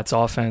against the Pats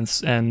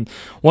offense. And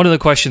one of the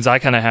questions I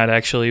kind of had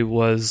actually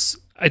was,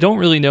 I don't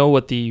really know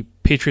what the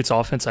Patriots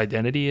offense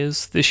identity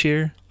is this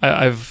year.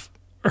 I've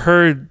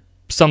heard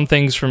some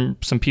things from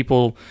some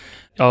people,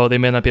 they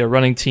may not be a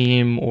running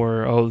team,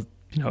 or,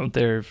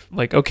 they're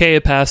like okay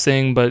at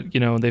passing, but,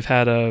 they've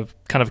had a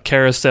kind of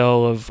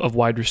carousel of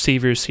wide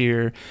receivers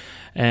here.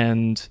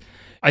 And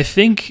I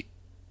think,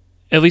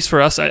 at least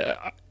for us,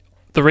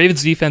 the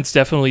Ravens defense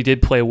definitely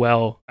did play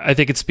well. I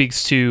think it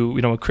speaks to,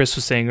 what Chris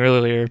was saying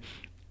earlier,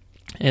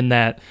 in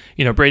that,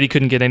 Brady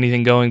couldn't get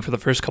anything going for the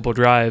first couple of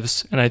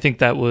drives. And I think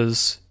that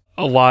was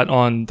a lot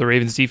on the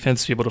Ravens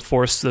defense to be able to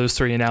force those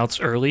 3 and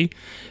outs early,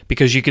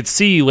 because you could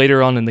see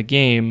later on in the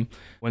game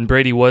when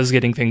Brady was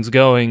getting things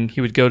going, he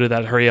would go to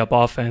that hurry up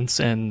offense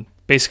and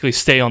basically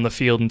stay on the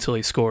field until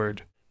he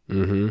scored.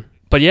 Mm-hmm.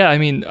 But yeah, I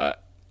mean,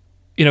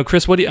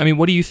 Chris, what do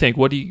you think?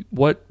 What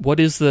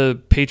is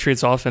the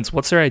Patriots offense?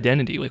 What's their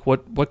identity? Like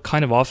what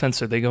kind of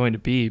offense are they going to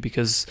be?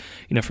 Because,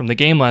 from the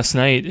game last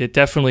night, it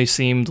definitely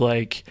seemed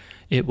like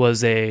it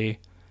was a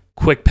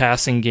quick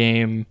passing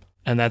game,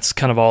 and that's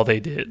kind of all they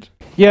did.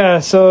 Yeah,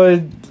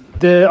 so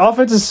the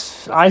offense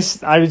is,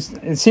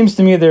 it seems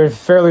to me they're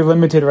fairly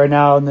limited right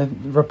now, and the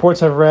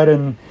reports I've read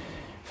and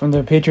from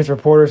the Patriots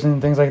reporters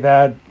and things like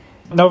that,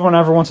 no one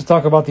ever wants to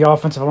talk about the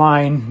offensive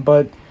line,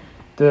 but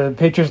the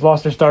Patriots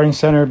lost their starting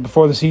center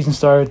before the season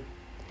started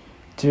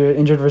to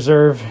injured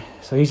reserve,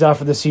 so he's out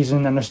for the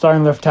season, and their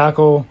starting left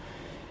tackle,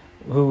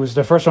 who was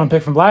the first round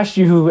pick from last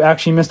year, who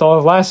actually missed all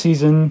of last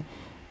season,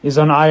 is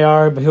on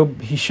IR, but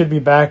he should be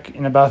back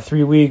in about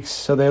 3 weeks.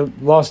 So they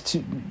lost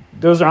two.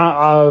 Those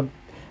are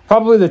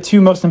probably the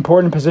 2 most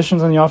important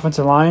positions on the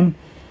offensive line: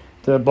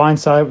 the blind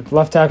side,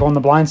 left tackle on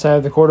the blind side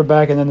of the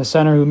quarterback, and then the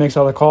center who makes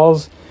all the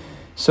calls.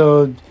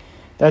 So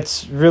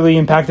that's really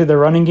impacted their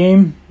running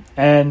game.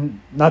 And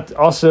not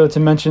also to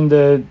mention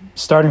the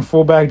starting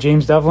fullback,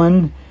 James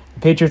Devlin. The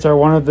Patriots are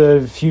one of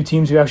the few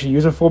teams who actually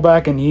use a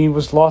fullback, and he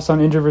was lost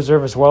on injured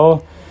reserve as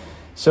well.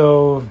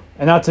 So,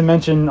 and not to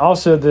mention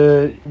also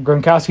the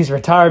Gronkowski's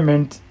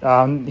retirement.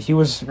 He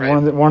was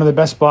one of the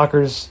best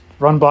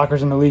run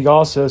blockers in the league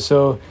also.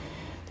 So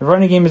the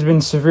running game has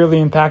been severely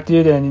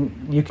impacted,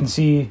 and you can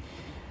see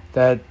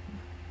that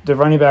the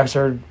running backs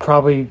are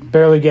probably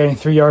barely getting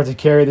 3 yards a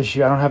carry this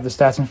year. I don't have the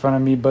stats in front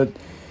of me, but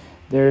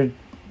they're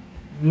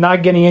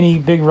not getting any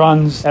big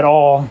runs at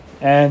all.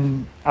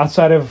 And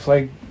outside of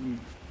like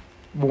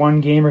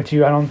one game or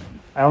two, I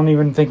don't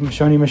even think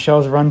Shoney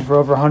Michel's run for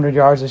over 100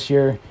 yards this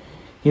year.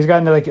 He's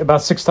gotten to like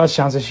about 6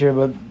 touchdowns this year,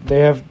 but they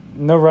have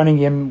no running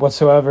game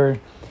whatsoever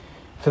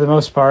for the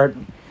most part.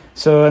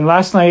 So, and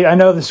last night, I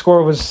know the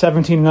score was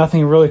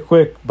 17-0 really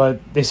quick, but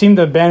they seemed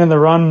to abandon the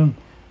run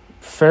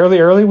fairly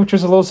early, which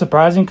was a little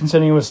surprising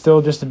considering it was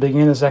still just the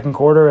beginning of the second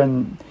quarter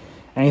and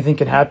anything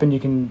could happen.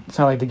 It's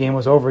not like the game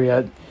was over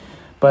yet.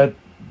 But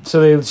So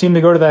they seem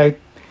to go to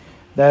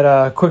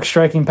that quick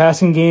striking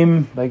passing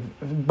game, like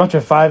a bunch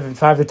of 5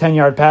 to 10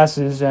 yard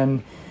passes.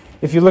 And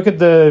if you look at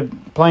the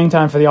playing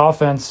time for the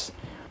offense,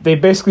 they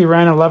basically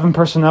ran 11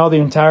 personnel the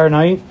entire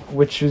night,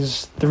 which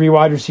is 3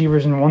 wide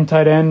receivers and 1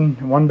 tight end,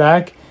 and 1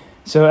 back.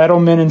 So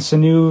Edelman and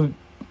Sanu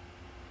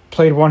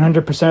played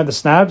 100% of the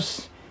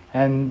snaps,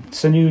 and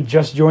Sanu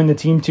just joined the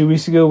team 2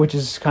 weeks ago, which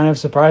is kind of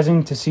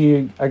surprising to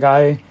see a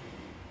guy.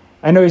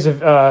 I know he's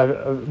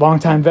a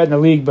longtime vet in the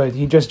league, but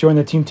he just joined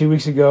the team 2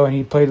 weeks ago, and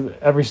he played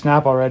every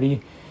snap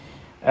already.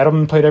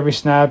 Edelman played every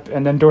snap,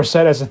 and then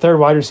Dorsett, as a third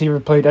wide receiver,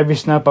 played every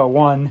snap but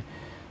 1.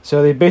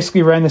 So they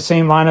basically ran the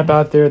same lineup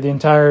out there the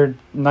entire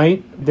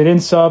night. They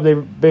didn't sub.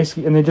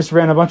 They just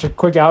ran a bunch of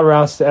quick out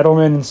routes to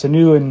Edelman and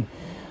Sanu, and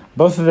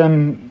both of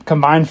them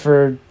combined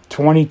for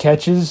 20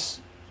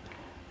 catches,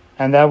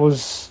 and that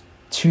was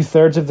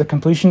 2/3 of the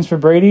completions for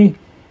Brady.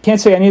 Can't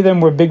say any of them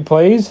were big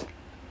plays.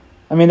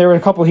 I mean, there were a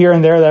couple here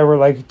and there that were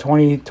like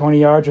 20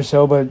 yards or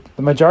so, but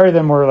the majority of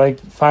them were like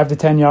 5 to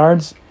 10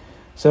 yards.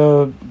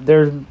 So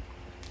they're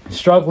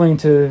struggling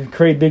to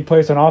create big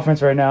plays on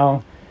offense right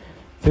now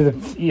through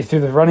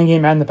the running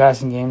game and the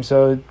passing game.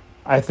 So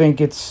I think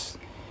it's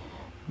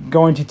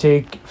going to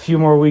take a few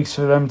more weeks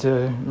for them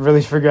to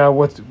really figure out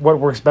what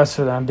works best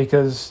for them,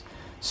 because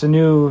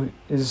Sanu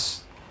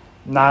is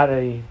not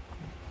a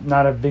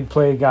big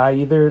play guy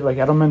either. Like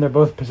Edelman, they're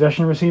both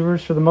possession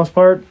receivers for the most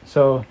part.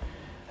 So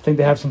I think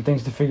they have some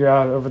things to figure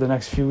out over the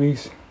next few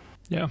weeks.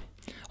 Yeah.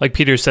 Like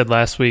Peter said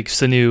last week,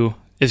 Sanu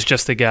is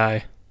just a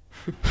guy.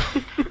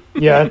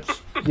 Yeah.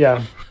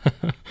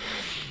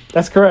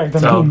 That's correct.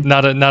 So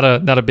not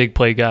a big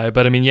play guy,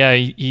 but I mean, yeah,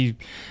 he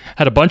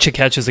had a bunch of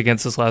catches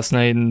against us last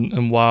night,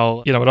 and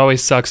while, it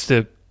always sucks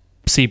to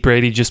see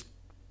Brady just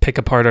pick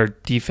apart our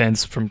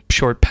defense from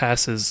short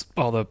passes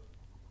all the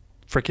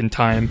freaking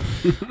time,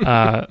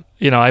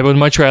 I would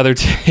much rather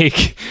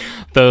take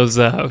those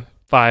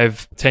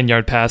 5-10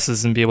 yard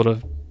passes and be able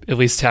to at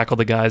least tackle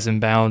the guys in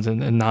bounds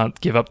and not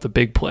give up the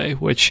big play,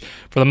 which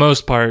for the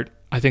most part,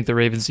 I think the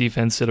Ravens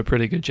defense did a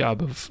pretty good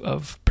job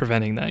of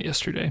preventing that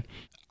yesterday.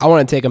 I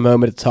want to take a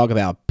moment to talk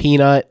about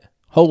Peanut.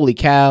 Holy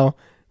cow.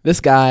 This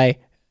guy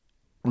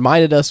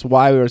reminded us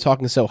why we were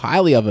talking so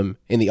highly of him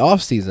in the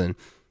offseason.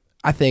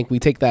 I think we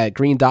take that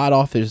green dot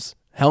off his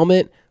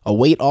helmet, a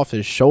weight off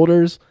his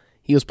shoulders.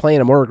 He was playing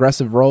a more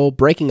aggressive role,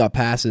 breaking up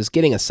passes,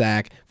 getting a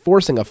sack,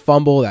 forcing a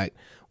fumble that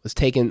was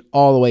taken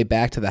all the way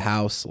back to the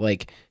house.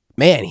 Like,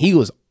 man, he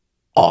was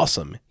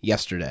awesome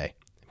yesterday,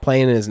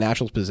 playing in his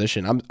natural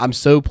position. I'm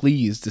so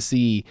pleased to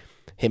see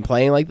him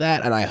playing like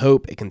that, and I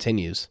hope it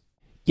continues.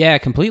 Yeah, I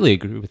completely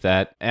agree with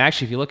that.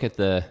 Actually, if you look at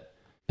the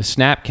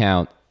snap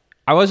count,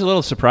 I was a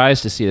little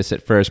surprised to see this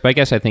at first, but I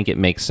guess I think it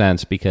makes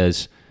sense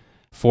because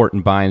Fort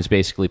and Bynes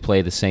basically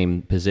play the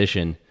same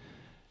position.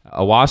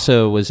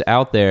 Owasso was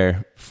out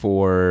there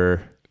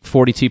for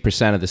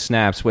 42% of the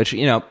snaps, which,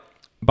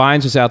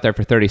 Bynes was out there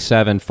for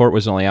 37, Fort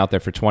was only out there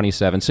for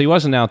 27, so he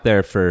wasn't out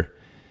there for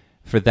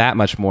that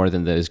much more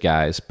than those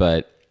guys,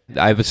 but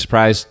I was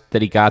surprised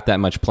that he got that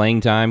much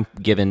playing time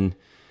given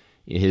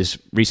his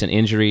recent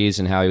injuries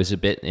and how he was a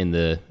bit in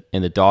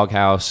the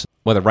doghouse,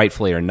 whether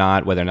rightfully or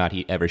not, whether or not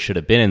he ever should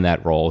have been in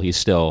that role. He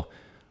still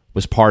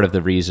was part of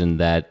the reason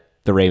that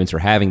the Ravens were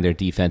having their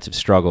defensive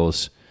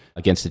struggles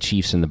against the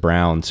Chiefs and the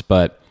Browns.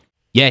 But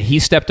yeah, he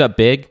stepped up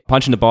big,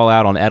 punching the ball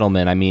out on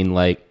Edelman. I mean,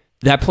 like,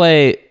 that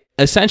play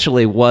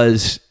essentially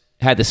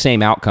had the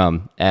same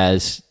outcome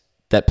as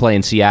that play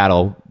in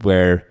Seattle,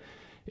 where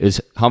it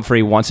was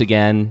Humphrey once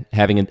again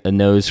having a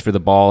nose for the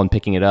ball and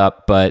picking it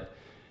up. But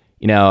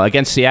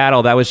against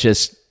Seattle, that was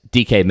just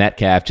DK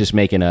Metcalf just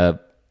making a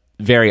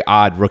very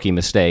odd rookie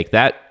mistake.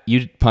 That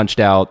you punched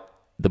out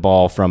the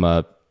ball from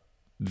a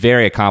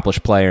very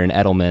accomplished player in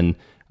Edelman.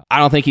 I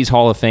don't think he's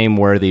Hall of Fame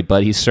worthy,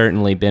 but he's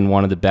certainly been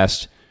one of the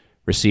best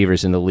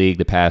receivers in the league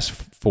the past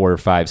 4 or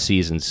 5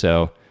 seasons.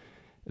 So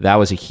that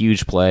was a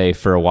huge play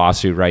for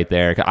Owasso right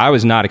there. I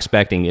was not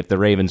expecting, if the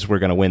Ravens were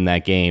going to win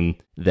that game,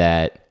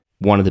 that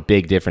one of the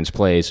big difference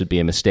plays would be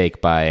a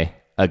mistake by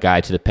a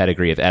guy to the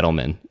pedigree of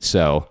Edelman.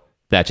 So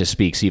that just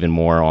speaks even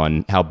more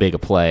on how big a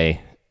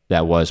play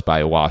that was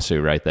by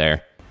Owasso right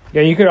there.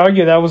 Yeah, you could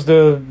argue that was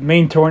the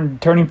main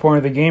turning point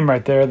of the game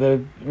right there.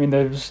 The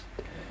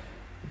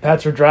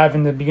Pats were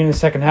driving the beginning of the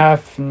second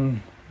half,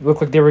 and it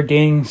looked like they were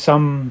gaining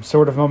some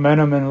sort of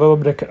momentum and a little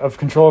bit of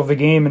control of the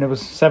game, and it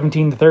was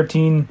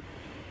 17-13.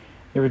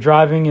 They were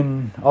driving,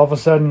 and all of a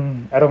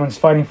sudden, Edelman's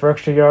fighting for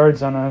extra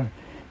yards on a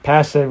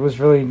pass that was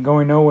really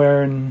going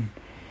nowhere, and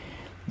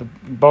the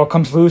ball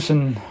comes loose,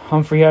 and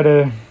Humphrey had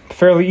a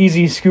fairly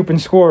easy scoop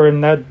and score,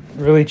 and that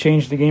really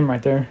changed the game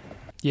right there.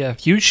 Yeah,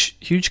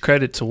 huge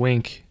credit to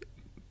Wink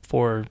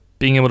for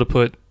being able to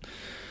put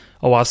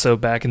Owasso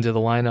back into the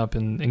lineup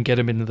and get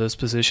him into those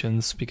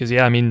positions. Because,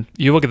 yeah, I mean,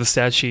 you look at the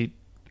stat sheet,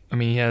 I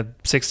mean, he had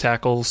 6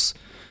 tackles,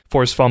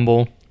 forced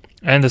fumble,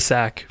 and a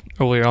sack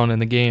earlier on in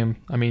the game.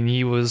 I mean,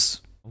 he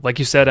was, like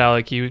you said,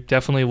 Alec, he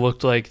definitely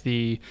looked like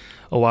the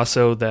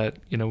Owasso that,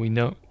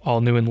 we all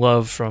knew and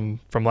love from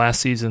last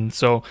season.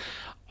 So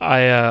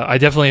I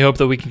definitely hope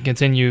that we can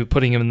continue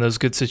putting him in those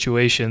good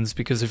situations,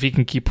 because if he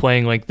can keep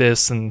playing like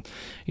this, and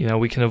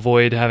we can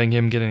avoid having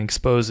him getting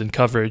exposed in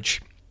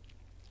coverage,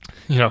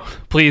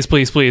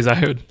 please,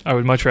 I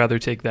would much rather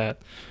take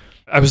that.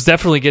 I was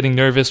definitely getting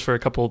nervous for a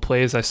couple of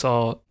plays. I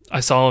saw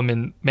him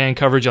in man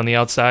coverage on the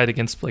outside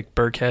against like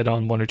Burkhead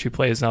on 1 or 2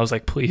 plays, and I was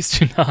like, please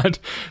do not,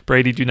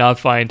 Brady, do not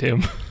find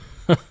him,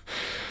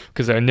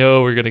 because I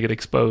know we're going to get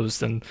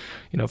exposed. And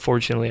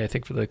fortunately, I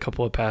think for the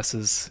couple of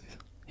passes,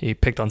 he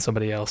picked on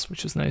somebody else,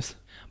 which is nice.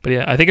 But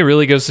yeah, I think it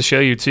really goes to show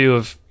you too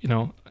of,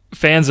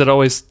 fans that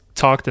always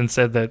talked and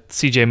said that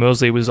CJ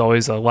Mosley was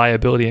always a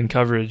liability in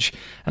coverage.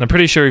 And I'm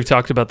pretty sure we've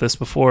talked about this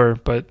before,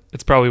 but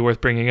it's probably worth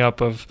bringing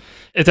up.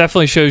 It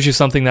definitely shows you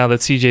something now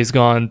that CJ's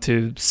gone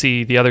to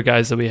see the other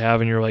guys that we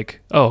have, and you're like,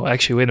 oh,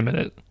 actually, wait a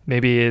minute.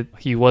 Maybe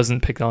he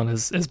wasn't picked on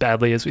as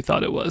badly as we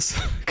thought it was,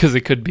 because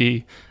it could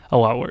be a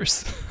lot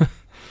worse.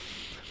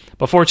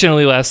 But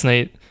fortunately, last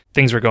night,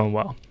 things were going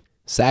well.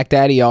 Sack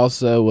Daddy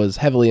also was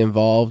heavily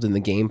involved in the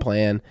game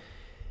plan.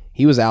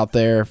 He was out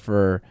there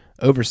for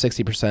over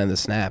 60% of the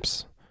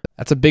snaps.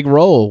 That's a big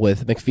role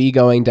with McPhee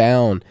going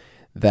down,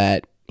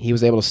 that he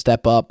was able to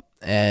step up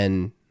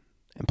and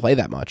play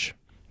that much.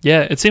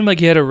 Yeah, it seemed like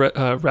he had a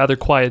rather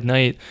quiet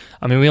night.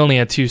 I mean, we only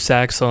had 2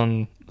 sacks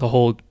on the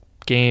whole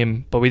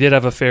game, but we did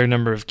have a fair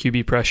number of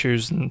QB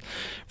pressures. And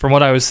from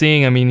what I was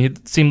seeing, I mean,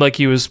 it seemed like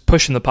he was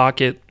pushing the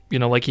pocket,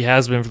 like he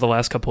has been for the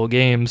last couple of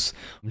games,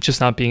 just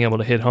not being able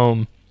to hit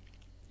home.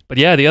 But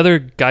yeah, the other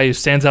guy who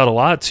stands out a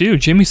lot too,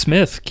 Jimmy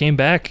Smith, came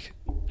back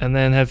and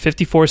then had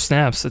 54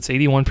 snaps. That's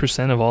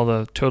 81% of all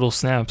the total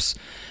snaps.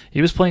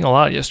 He was playing a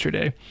lot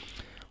yesterday.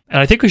 And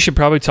I think we should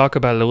probably talk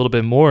about it a little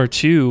bit more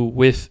too.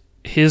 With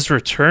his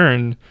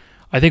return,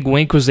 I think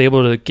Wink was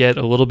able to get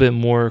a little bit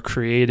more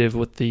creative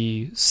with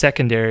the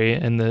secondary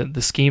and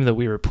the scheme that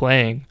we were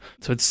playing.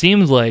 So it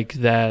seemed like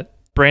that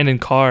Brandon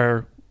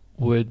Carr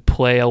would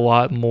play a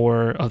lot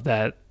more of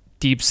that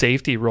deep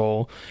safety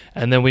role,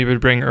 and then we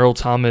would bring Earl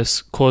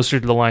Thomas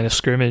closer to the line of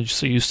scrimmage.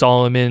 So you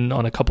saw him in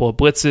on a couple of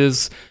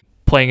blitzes,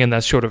 playing in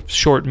that sort of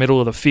short middle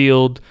of the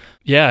field.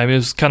 Yeah, I mean, it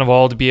was kind of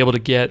all to be able to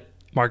get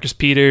Marcus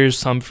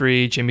Peters,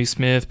 Humphrey, Jimmy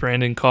Smith,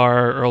 Brandon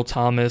Carr, Earl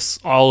Thomas,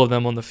 all of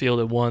them on the field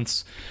at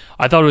once.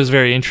 I thought it was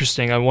very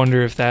interesting. I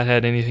wonder if that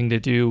had anything to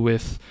do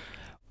with,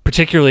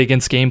 particularly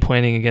against game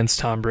planning against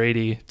Tom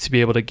Brady, to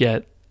be able to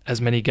get as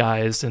many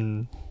guys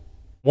and,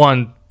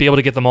 1, be able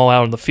to get them all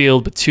out on the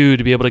field, but 2,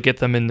 to be able to get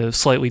them into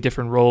slightly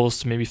different roles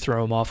to maybe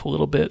throw them off a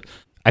little bit.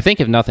 I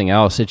think if nothing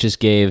else, it just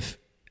gave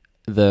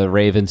the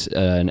Ravens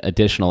an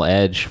additional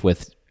edge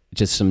with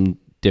just some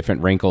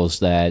different wrinkles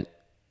that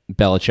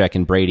Belichick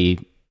and Brady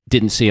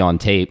didn't see on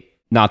tape.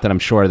 Not that I'm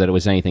sure that it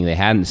was anything they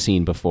hadn't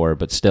seen before,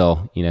 but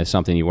still,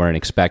 something you weren't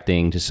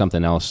expecting, just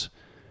something else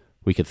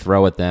we could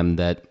throw at them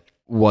that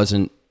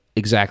wasn't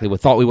exactly what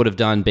thought we would have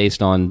done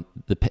based on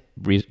the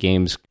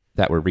games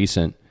that were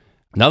recent.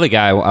 Another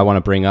guy I want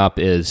to bring up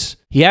is,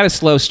 he had a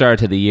slow start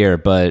to the year,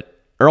 but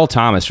Earl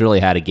Thomas really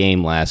had a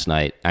game last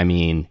night. I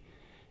mean,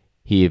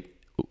 he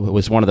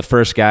was one of the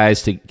first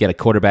guys to get a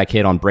quarterback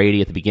hit on Brady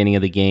at the beginning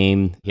of the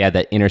game. He had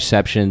that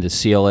interception to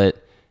seal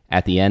it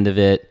at the end of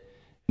it.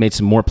 Made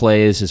some more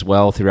plays as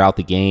well throughout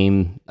the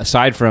game.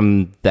 Aside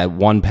from that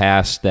one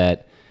pass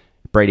that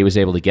Brady was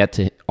able to get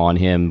to on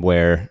him,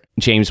 where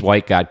James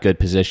White got good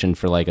position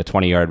for like a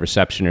 20-yard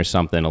reception or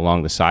something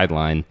along the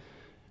sideline.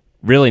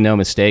 Really no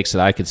mistakes that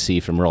I could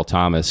see from Earl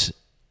Thomas.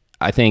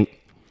 I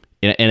think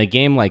in a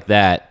game like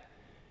that,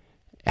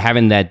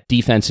 having that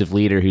defensive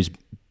leader who's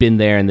been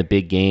there in the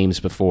big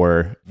games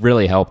before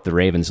really helped the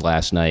Ravens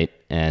last night,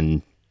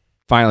 and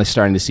finally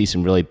starting to see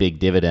some really big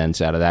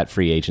dividends out of that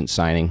free agent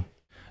signing.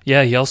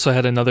 Yeah, he also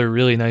had another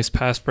really nice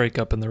pass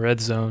breakup in the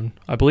red zone,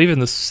 I believe in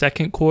the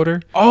second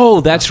quarter.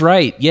 Oh, that's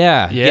right.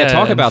 Yeah.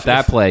 Talk about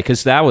that play,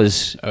 because that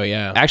was... Oh,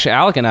 yeah. Actually,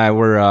 Alec and I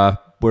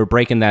were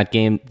breaking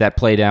that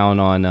play down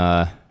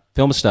on...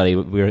 Film study.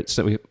 We were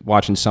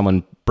watching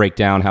someone break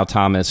down how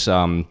Thomas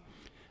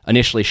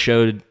initially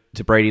showed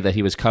to Brady that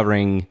he was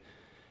covering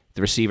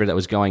the receiver that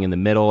was going in the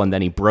middle, and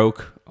then he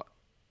broke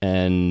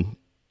and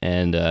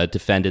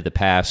defended the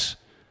pass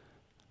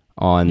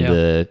on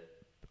the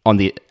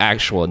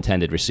actual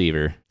intended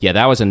receiver. Yeah,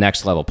 that was a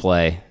next level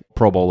play,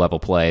 Pro Bowl level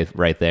play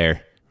right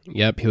there.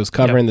 Yep, he was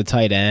covering the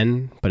tight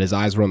end, but his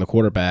eyes were on the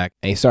quarterback,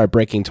 and he started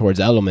breaking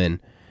towards Edelman,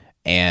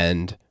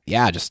 and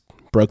just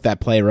broke that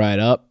play right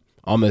up.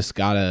 Almost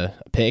got a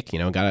pick,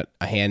 got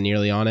a hand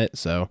nearly on it.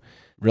 So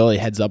really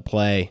heads up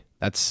play.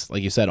 That's,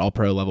 like you said, all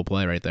pro level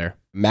play right there.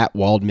 Matt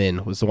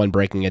Waldman was the one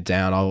breaking it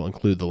down. I'll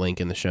include the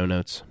link in the show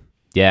notes.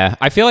 Yeah,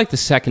 I feel like the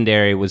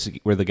secondary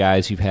were the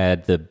guys who've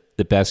had the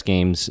best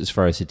games as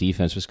far as the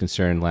defense was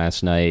concerned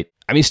last night.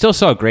 I mean, still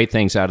saw great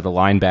things out of the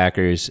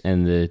linebackers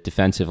and the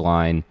defensive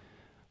line.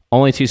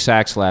 Only 2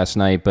 sacks last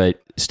night,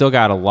 but still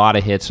got a lot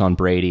of hits on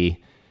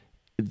Brady.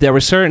 There were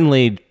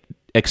certainly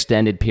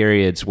extended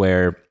periods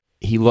where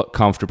he looked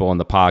comfortable in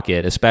the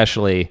pocket,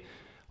 especially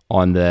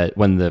when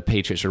the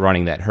Patriots were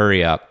running that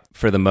hurry up.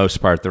 For the most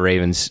part, the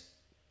Ravens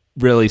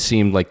really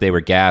seemed like they were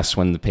gassed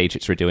when the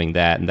Patriots were doing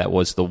that, and that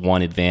was the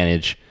one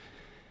advantage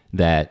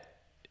that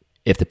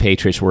if the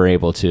Patriots were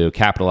able to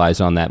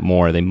capitalize on that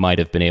more, they might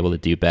have been able to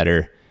do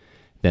better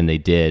than they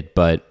did.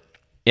 But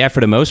yeah, for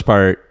the most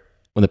part,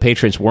 when the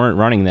Patriots weren't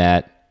running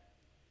that,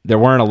 there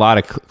weren't a lot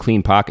of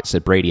clean pockets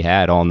that Brady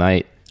had all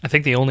night. I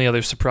think the only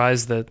other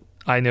surprise that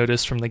I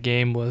noticed from the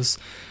game was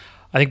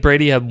I think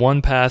Brady had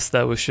one pass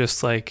that was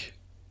just like,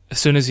 as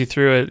soon as he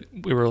threw it,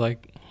 we were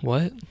like,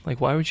 what?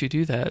 Like, why would you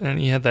do that? And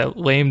he had that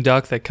lame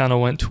duck that kind of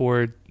went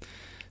toward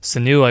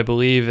Sanu, I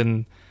believe,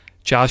 and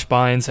Josh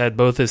Bynes had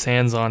both his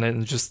hands on it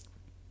and just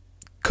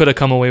could have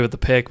come away with the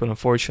pick, but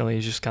unfortunately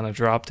he just kind of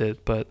dropped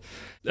it. But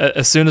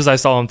as soon as I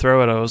saw him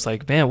throw it, I was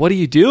like, man, what are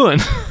you doing?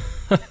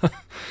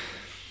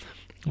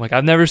 Like,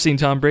 I've never seen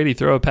Tom Brady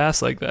throw a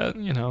pass like that,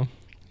 you know.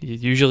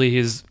 Usually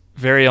he's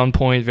very on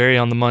point, very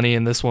on the money,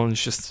 and this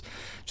one's just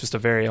a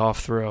very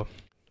off throw.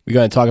 We're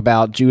going to talk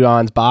about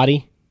Judon's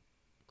body,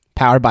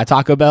 powered by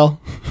Taco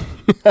Bell.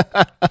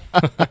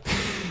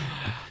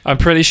 I'm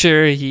pretty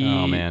sure he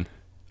Oh, man.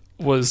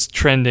 was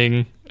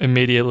trending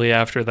immediately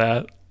after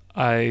that.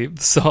 I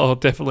saw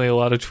definitely a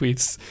lot of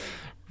tweets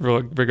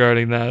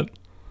regarding that.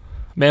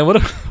 Man, what a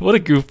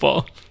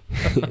goofball.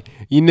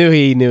 You knew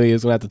he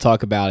was going to have to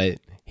talk about it.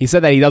 He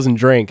said that he doesn't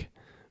drink,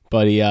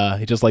 but he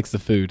just likes the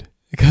food.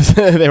 Because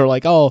they were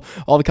like, oh,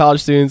 all the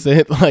college students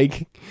that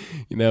like,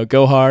 you know,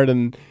 go hard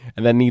and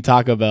then eat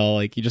Taco Bell.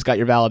 Like, you just got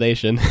your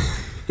validation.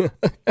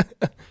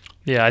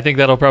 Yeah, I think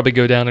that'll probably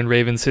go down in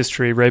Ravens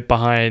history right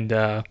behind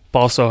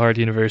Ball So Hard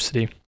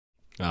University.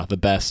 Oh, the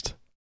best.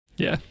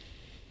 Yeah,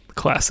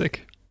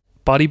 classic.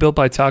 Body Built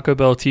by Taco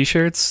Bell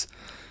t-shirts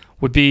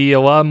would be a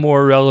lot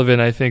more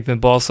relevant, I think, than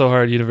Ball So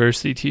Hard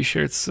University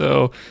t-shirts.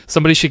 So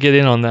somebody should get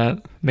in on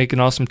that. Make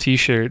an awesome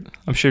t-shirt.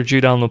 I'm sure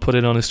Judon will put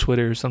it on his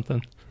Twitter or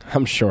something.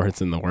 I'm sure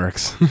it's in the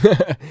works.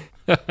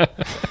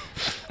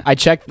 I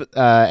checked,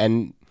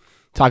 and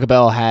Taco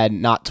Bell had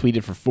not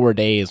tweeted for 4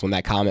 days when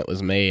that comment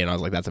was made, and I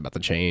was like, that's about to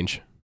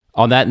change.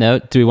 On that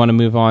note, do we want to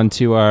move on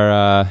to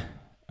our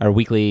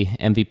weekly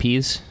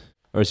MVPs,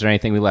 or is there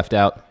anything we left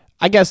out?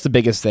 I guess the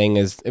biggest thing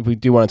is, if we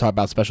do want to talk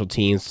about special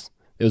teams,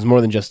 it was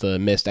more than just a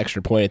missed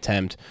extra point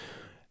attempt.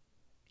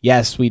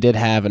 Yes, we did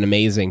have an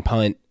amazing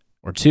punt,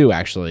 or two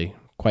actually,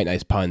 quite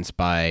nice punts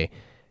by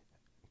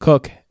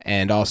Cook,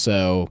 and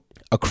also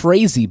a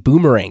crazy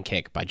boomerang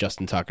kick by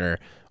Justin Tucker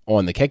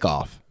on the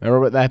kickoff.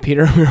 Remember that,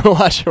 Peter? We were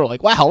watching, we were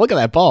like, wow, look at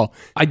that ball.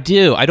 I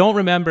do. I don't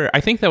remember.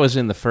 I think that was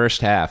in the first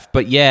half,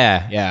 but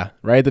yeah. Yeah,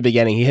 right at the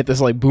beginning. He hit this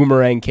like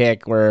boomerang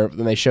kick where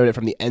when they showed it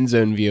from the end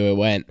zone view, it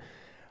went,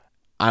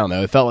 I don't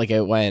know, it felt like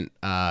it went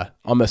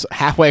almost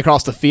halfway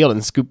across the field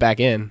and scooped back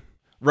in.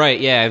 Right,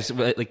 yeah. It was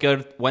like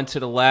went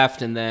to the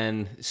left and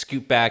then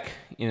scooped back,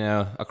 you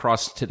know,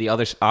 across to the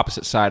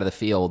opposite side of the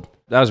field.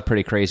 That was a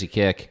pretty crazy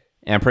kick.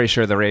 And I'm pretty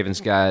sure the Ravens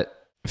got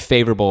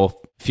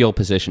favorable field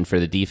position for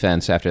the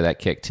defense after that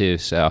kick too,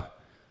 so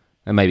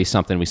that might be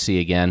something we see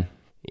again.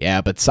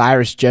 Yeah, but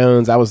Cyrus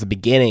Jones, that was the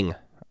beginning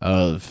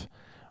of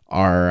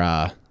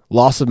our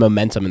loss of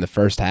momentum in the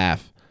first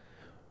half,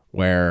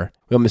 where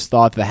we almost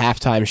thought the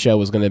halftime show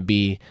was going to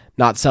be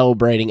not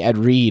celebrating Ed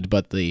Reed,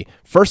 but the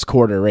first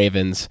quarter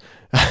Ravens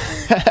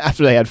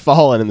after they had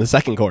fallen in the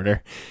second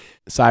quarter.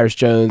 Cyrus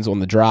Jones on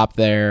the drop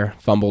there,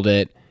 fumbled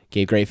it,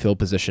 gave great field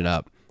position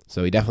up.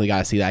 So we definitely got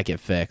to see that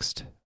get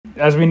fixed.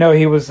 As we know,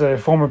 he was a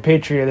former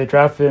Patriot. They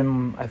drafted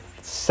him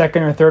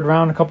second or third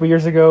round a couple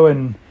years ago,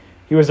 and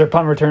he was their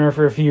punt returner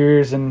for a few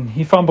years, and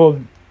he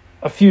fumbled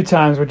a few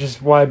times, which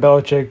is why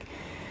Belichick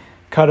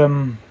cut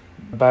him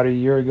about a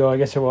year ago, I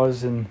guess it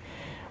was. And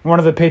one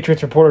of the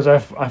Patriots reporters I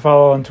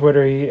follow on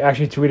Twitter, he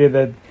actually tweeted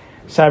that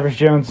Cyrus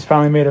Jones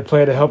finally made a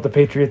play to help the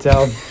Patriots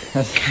out.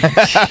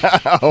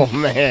 Oh,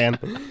 man.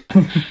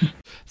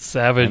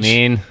 Savage. I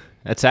mean,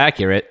 that's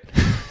accurate.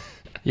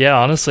 Yeah,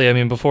 honestly, I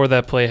mean, before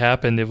that play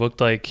happened, it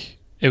looked like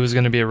it was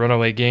going to be a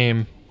runaway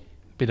game,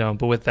 you know.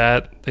 But with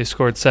that, they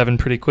scored 7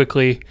 pretty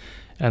quickly,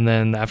 and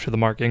then after the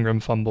Mark Ingram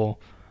fumble,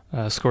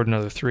 scored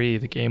another 3.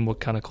 The game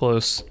looked kind of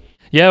close.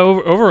 Yeah,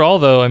 overall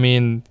though, I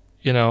mean,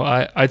 you know,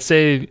 I'd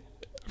say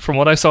from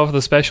what I saw for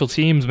the special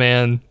teams,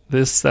 man,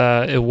 this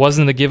it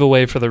wasn't a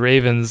giveaway for the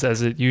Ravens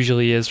as it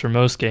usually is for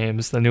most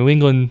games. The New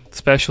England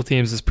special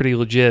teams is pretty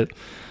legit.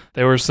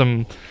 There were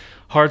some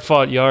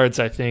hard-fought yards,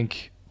 I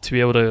think, to be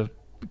able to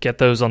get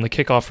those on the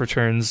kickoff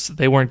returns.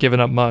 They weren't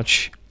giving up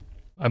much.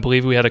 I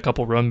believe we had a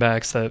couple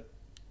runbacks that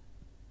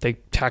they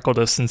tackled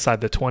us inside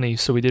the 20,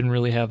 so we didn't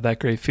really have that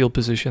great field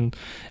position.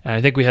 And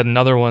I think we had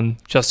another one.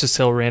 Justice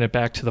Hill ran it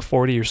back to the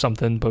 40 or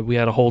something, but we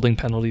had a holding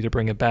penalty to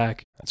bring it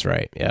back. That's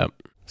right, yeah.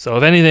 So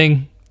if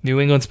anything, New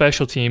England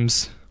special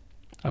teams,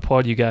 I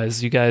applaud you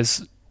guys. You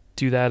guys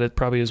do that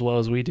probably as well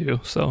as we do,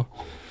 so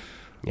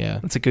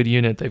yeah, it's a good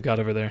unit they've got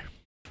over there.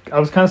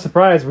 I was kind of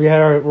surprised.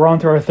 We're on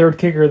to our third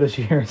kicker this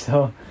year,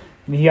 so...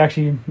 And he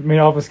actually made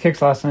all of his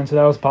kicks last night, so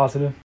that was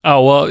positive.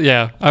 Oh, well,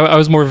 yeah. I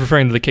was more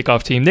referring to the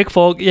kickoff team. Nick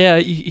Folk, yeah,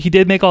 he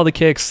did make all the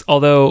kicks,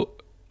 although,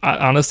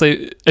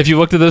 honestly, if you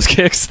looked at those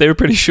kicks, they were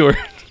pretty short.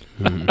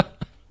 Mm-hmm.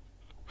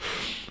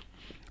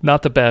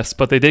 Not the best,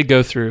 but they did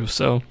go through,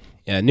 so...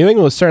 Yeah, New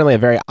England was certainly a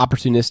very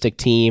opportunistic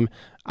team.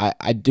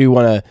 I do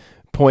want to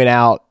point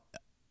out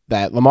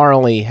that Lamar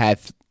only had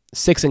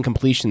 6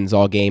 incompletions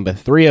all game, but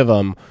 3 of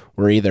them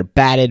were either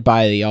batted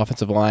by the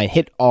offensive line,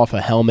 hit off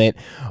a helmet,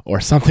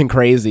 or something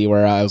crazy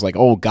where I was like,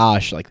 oh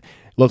gosh, like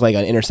looked like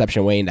an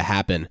interception waiting to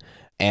happen.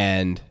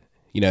 And,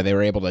 they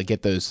were able to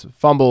get those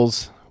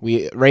fumbles.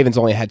 Ravens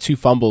only had 2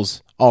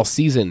 fumbles all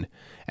season,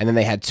 and then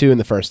they had 2 in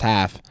the first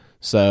half.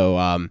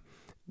 So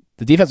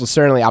the defense was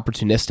certainly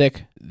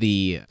opportunistic.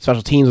 The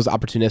special teams was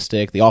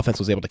opportunistic. The offense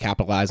was able to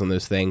capitalize on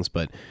those things,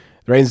 but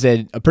the Ravens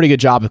did a pretty good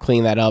job of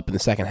cleaning that up in the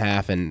second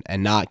half and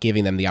not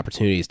giving them the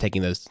opportunities,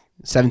 taking those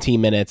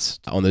 17 minutes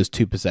on those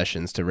 2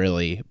 possessions to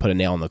really put a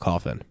nail in the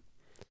coffin.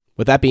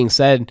 With that being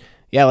said,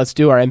 let's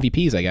do our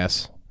MVPs, I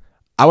guess.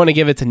 I want to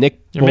give it to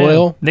Nick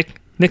Boyle. Nick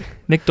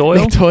Doyle?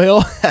 Nick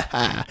Doyle.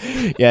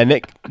 Yeah,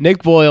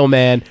 Nick Boyle,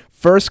 man.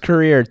 First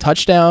career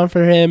touchdown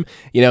for him.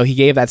 He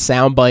gave that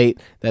soundbite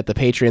that the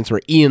Patriots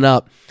were eating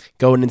up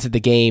going into the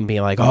game,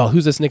 being like, oh,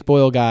 who's this Nick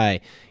Boyle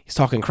guy? He's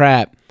talking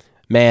crap.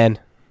 Man,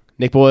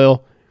 Nick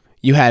Boyle,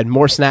 you had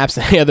more snaps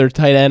than any other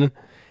tight end.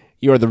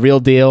 You are the real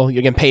deal.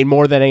 You're getting paid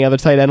more than any other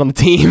tight end on the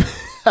team.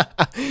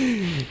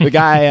 The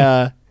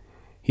guy,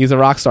 he's a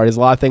rock star. He does a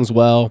lot of things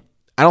well.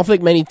 I don't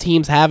think many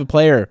teams have a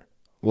player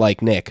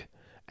like Nick.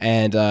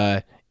 And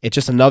it's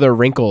just another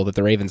wrinkle that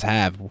the Ravens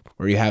have,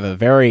 where you have a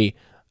very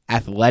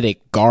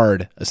athletic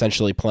guard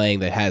essentially playing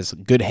that has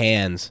good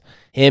hands.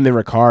 Him and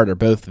Ricard are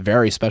both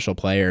very special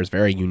players,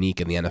 very unique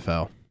in the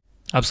NFL.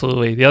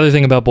 Absolutely. The other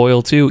thing about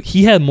Boyle, too,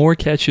 he had more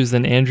catches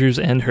than Andrews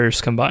and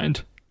Hurst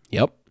combined.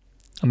 Yep.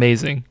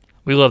 Amazing.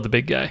 We love the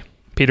big guy.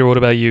 Peter, what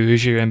about you?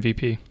 Who's your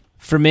MVP?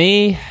 For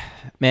me,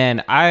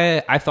 man,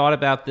 I thought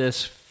about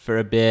this for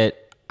a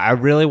bit. I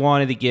really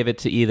wanted to give it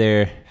to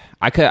either...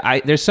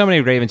 There's so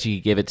many Ravens you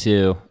could give it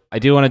to. I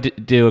do want to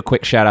do a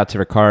quick shout out to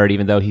Ricard,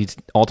 even though he's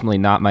ultimately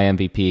not my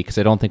MVP, because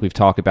I don't think we've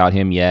talked about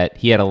him yet.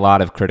 He had a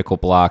lot of critical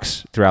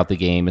blocks throughout the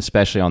game,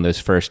 especially on those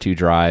first 2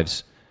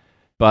 drives.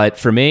 But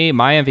for me,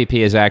 my MVP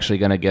is actually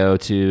going to go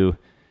to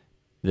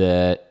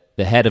the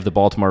head of the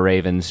Baltimore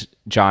Ravens,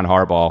 John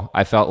Harbaugh.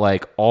 I felt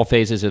like all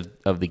phases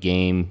of the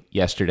game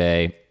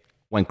yesterday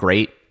went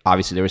great.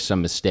 Obviously, there were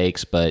some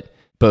mistakes, but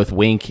both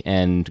Wink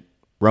and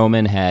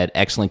Roman had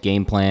excellent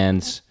game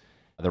plans.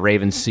 The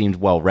Ravens seemed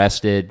well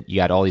rested. You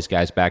got all these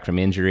guys back from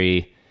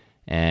injury.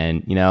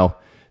 And,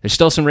 there's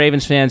still some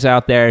Ravens fans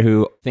out there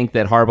who think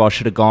that Harbaugh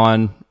should have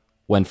gone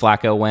when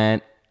Flacco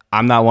went.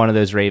 I'm not one of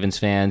those Ravens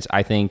fans.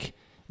 I think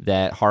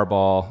that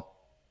Harbaugh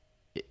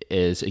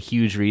is a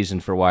huge reason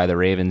for why the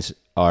Ravens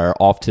are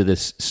off to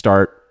this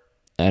start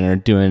and are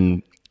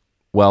doing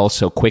well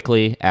so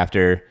quickly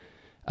after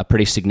a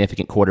pretty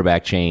significant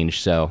quarterback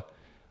change. So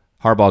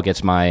Harbaugh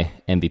gets my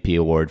MVP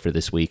award for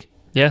this week.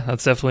 Yeah,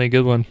 that's definitely a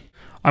good one.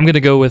 I'm going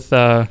to go with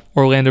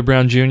Orlando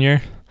Brown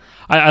Jr.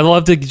 I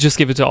love to just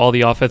give it to all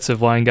the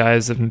offensive line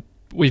guys, and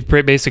we've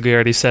basically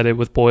already said it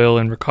with Boyle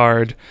and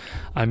Ricard.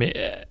 I mean,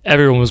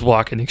 everyone was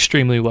blocking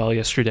extremely well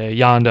yesterday.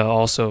 Yanda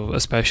also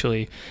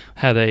especially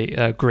had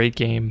a great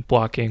game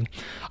blocking.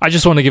 I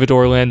just want to give it to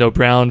Orlando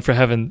Brown for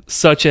having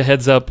such a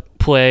heads-up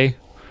play,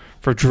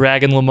 for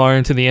dragging Lamar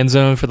into the end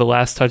zone for the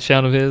last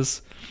touchdown of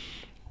his.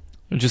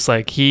 Just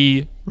like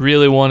he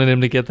really wanted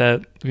him to get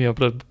that,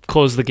 to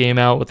close the game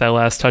out with that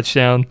last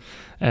touchdown.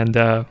 And,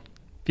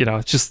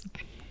 it's just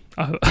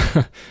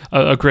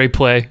a great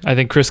play. I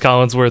think Chris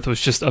Collinsworth was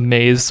just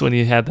amazed when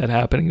he had that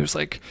happen. He was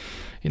like,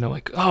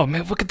 oh,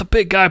 man, look at the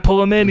big guy.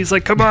 Pull him in. He's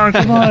like, come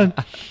on.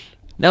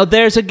 Now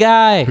there's a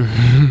guy.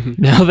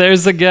 Now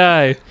there's a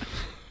guy.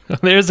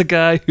 There's a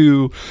guy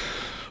who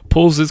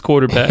pulls his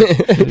quarterback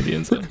into the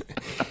end zone.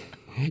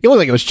 He looked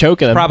like he was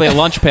choking him. Probably a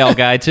lunch pail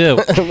guy, too.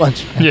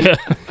 Yeah.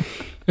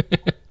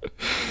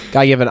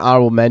 Gotta give an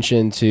honorable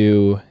mention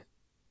to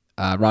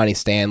Ronnie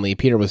Stanley.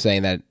 Peter was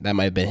saying that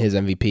might have been his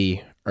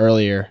MVP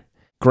earlier.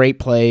 Great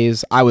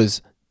plays. I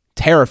was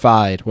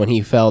terrified when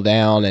he fell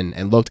down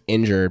and looked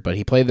injured, but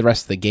he played the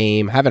rest of the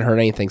game. Haven't heard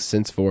anything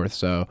since forth,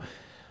 so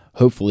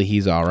hopefully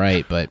he's all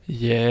right. But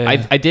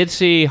yeah, I did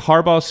see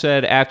Harbaugh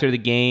said after the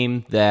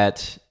game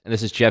that, and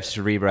this is Jeff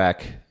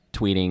Zrebrack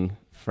tweeting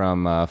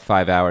from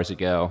 5 hours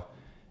ago,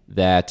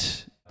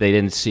 that they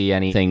didn't see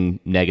anything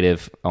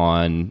negative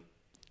on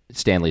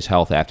Stanley's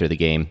health after the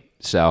game.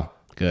 So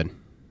good.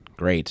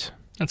 Great.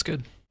 That's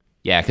good.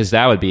 Yeah, because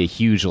that would be a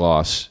huge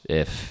loss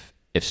if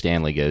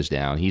Stanley goes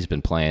down. He's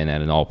been playing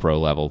at an all-pro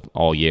level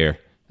all year,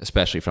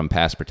 especially from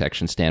pass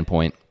protection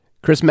standpoint.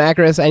 Chris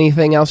Macris,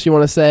 anything else you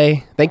want to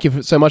say? Thank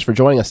you so much for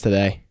joining us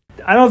today.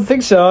 I don't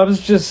think so. I was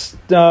just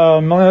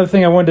one other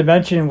thing I wanted to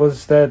mention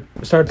was that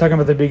we started talking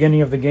about the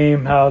beginning of the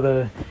game,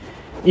 how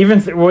even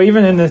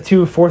in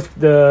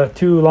the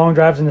two long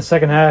drives in the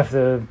second half,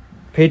 the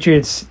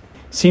Patriots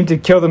seemed to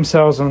kill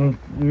themselves on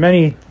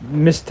many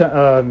mistakes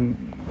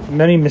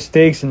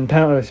and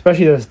penalties,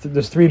 especially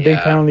those 3 big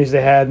penalties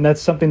they had, and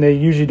that's something they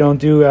usually don't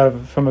do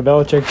from a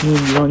Belichick team.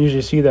 You don't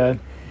usually see that.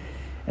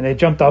 And they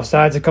jumped off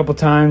sides a couple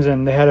times,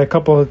 and they had a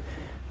couple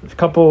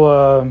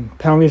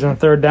penalties on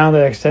third down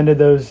that extended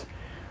those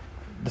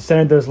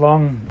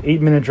long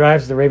 8-minute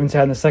drives the Ravens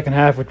had in the second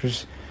half, which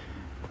was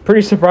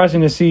pretty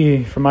surprising to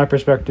see from my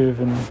perspective.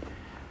 And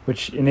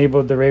which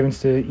enabled the Ravens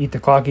to eat the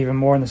clock even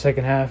more in the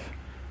second half.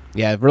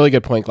 Yeah, really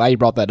good point. Glad you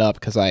brought that up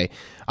because I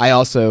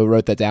also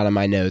wrote that down in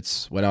my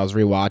notes when I was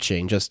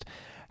rewatching just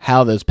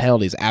how those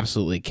penalties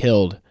absolutely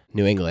killed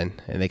New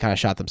England, and they kind of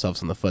shot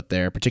themselves in the foot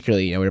there.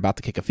 Particularly, we were about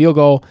to kick a field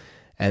goal,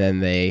 and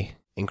then they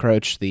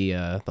encroached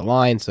the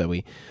line, so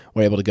we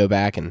were able to go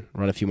back and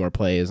run a few more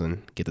plays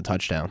and get the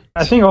touchdown.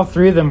 I think all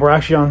three of them were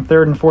actually on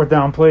third and fourth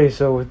down plays,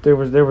 so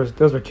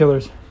those were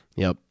killers.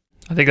 Yep.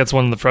 I think that's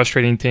one of the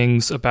frustrating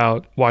things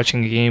about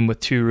watching a game with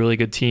two really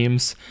good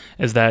teams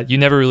is that you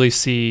never really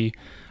see,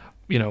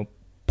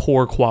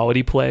 poor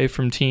quality play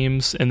from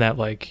teams, and that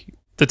like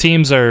the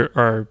teams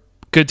are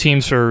good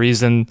teams for a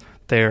reason.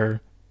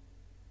 They're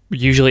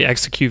usually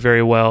execute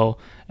very well,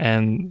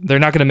 and they're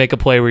not going to make a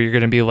play where you're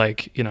going to be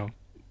like,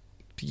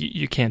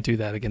 you can't do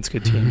that against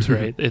good teams,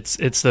 right?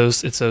 It's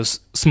those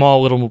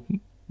small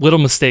little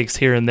mistakes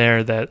here and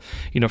there that,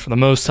 for the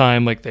most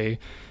time, like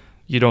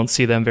you don't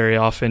see them very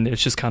often.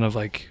 It's just kind of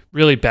like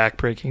really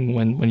backbreaking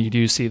when you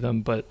do see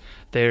them, but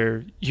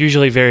they're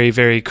usually very,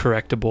 very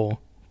correctable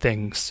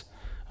things,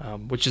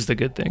 which is the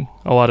good thing.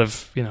 A lot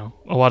of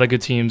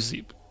good teams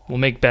will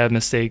make bad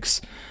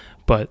mistakes,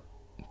 but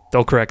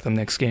they'll correct them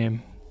next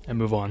game and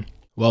move on.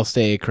 Well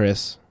stated,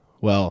 Chris.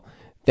 Well,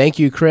 thank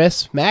you,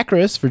 Chris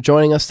Macris, for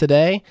joining us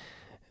today.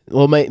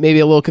 Well, maybe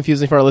a little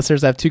confusing for our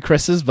listeners. I have two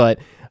Chris's, but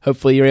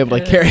hopefully you're able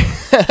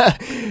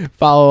to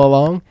follow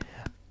along.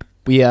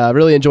 We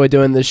really enjoy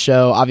doing this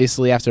show.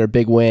 Obviously, after a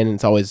big win,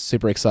 it's always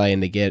super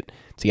exciting to get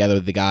together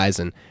with the guys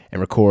and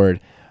record.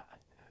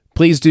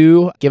 Please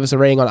do give us a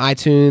rating on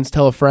iTunes.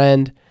 Tell a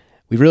friend.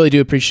 We really do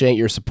appreciate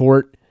your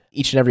support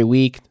each and every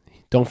week.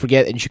 Don't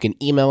forget that you can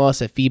email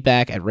us at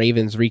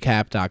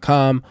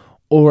feedback@ravensrecap.com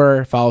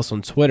or follow us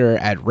on Twitter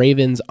at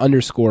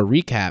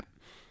 @Ravens_recap,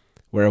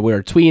 where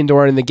we're tweeting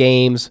during the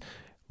games,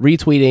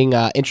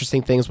 retweeting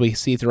interesting things we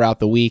see throughout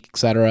the week,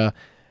 etc.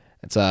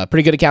 It's a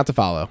pretty good account to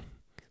follow.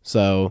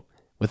 So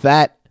with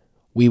that,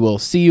 we will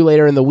see you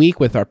later in the week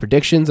with our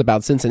predictions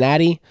about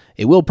Cincinnati.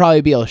 It will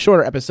probably be a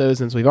shorter episode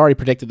since we've already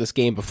predicted this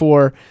game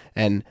before,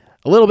 and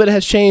a little bit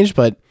has changed,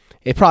 but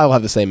it probably will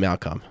have the same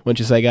outcome. Wouldn't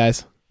you say,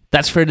 guys?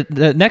 That's for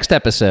the next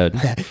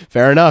episode.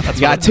 Fair enough.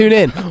 You got to tune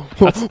in.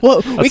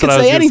 Well, we can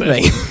say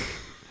anything.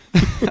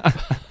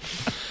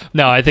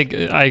 No, I think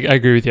I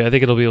agree with you. I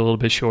think it'll be a little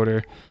bit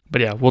shorter.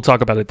 But yeah, we'll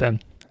talk about it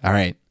then. All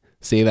right.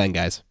 See you then,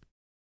 guys.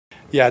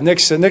 Yeah,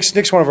 Nick's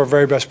one of our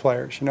very best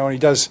players, and he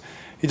does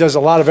a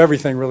lot of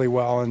everything really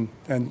well, and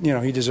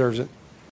he deserves it.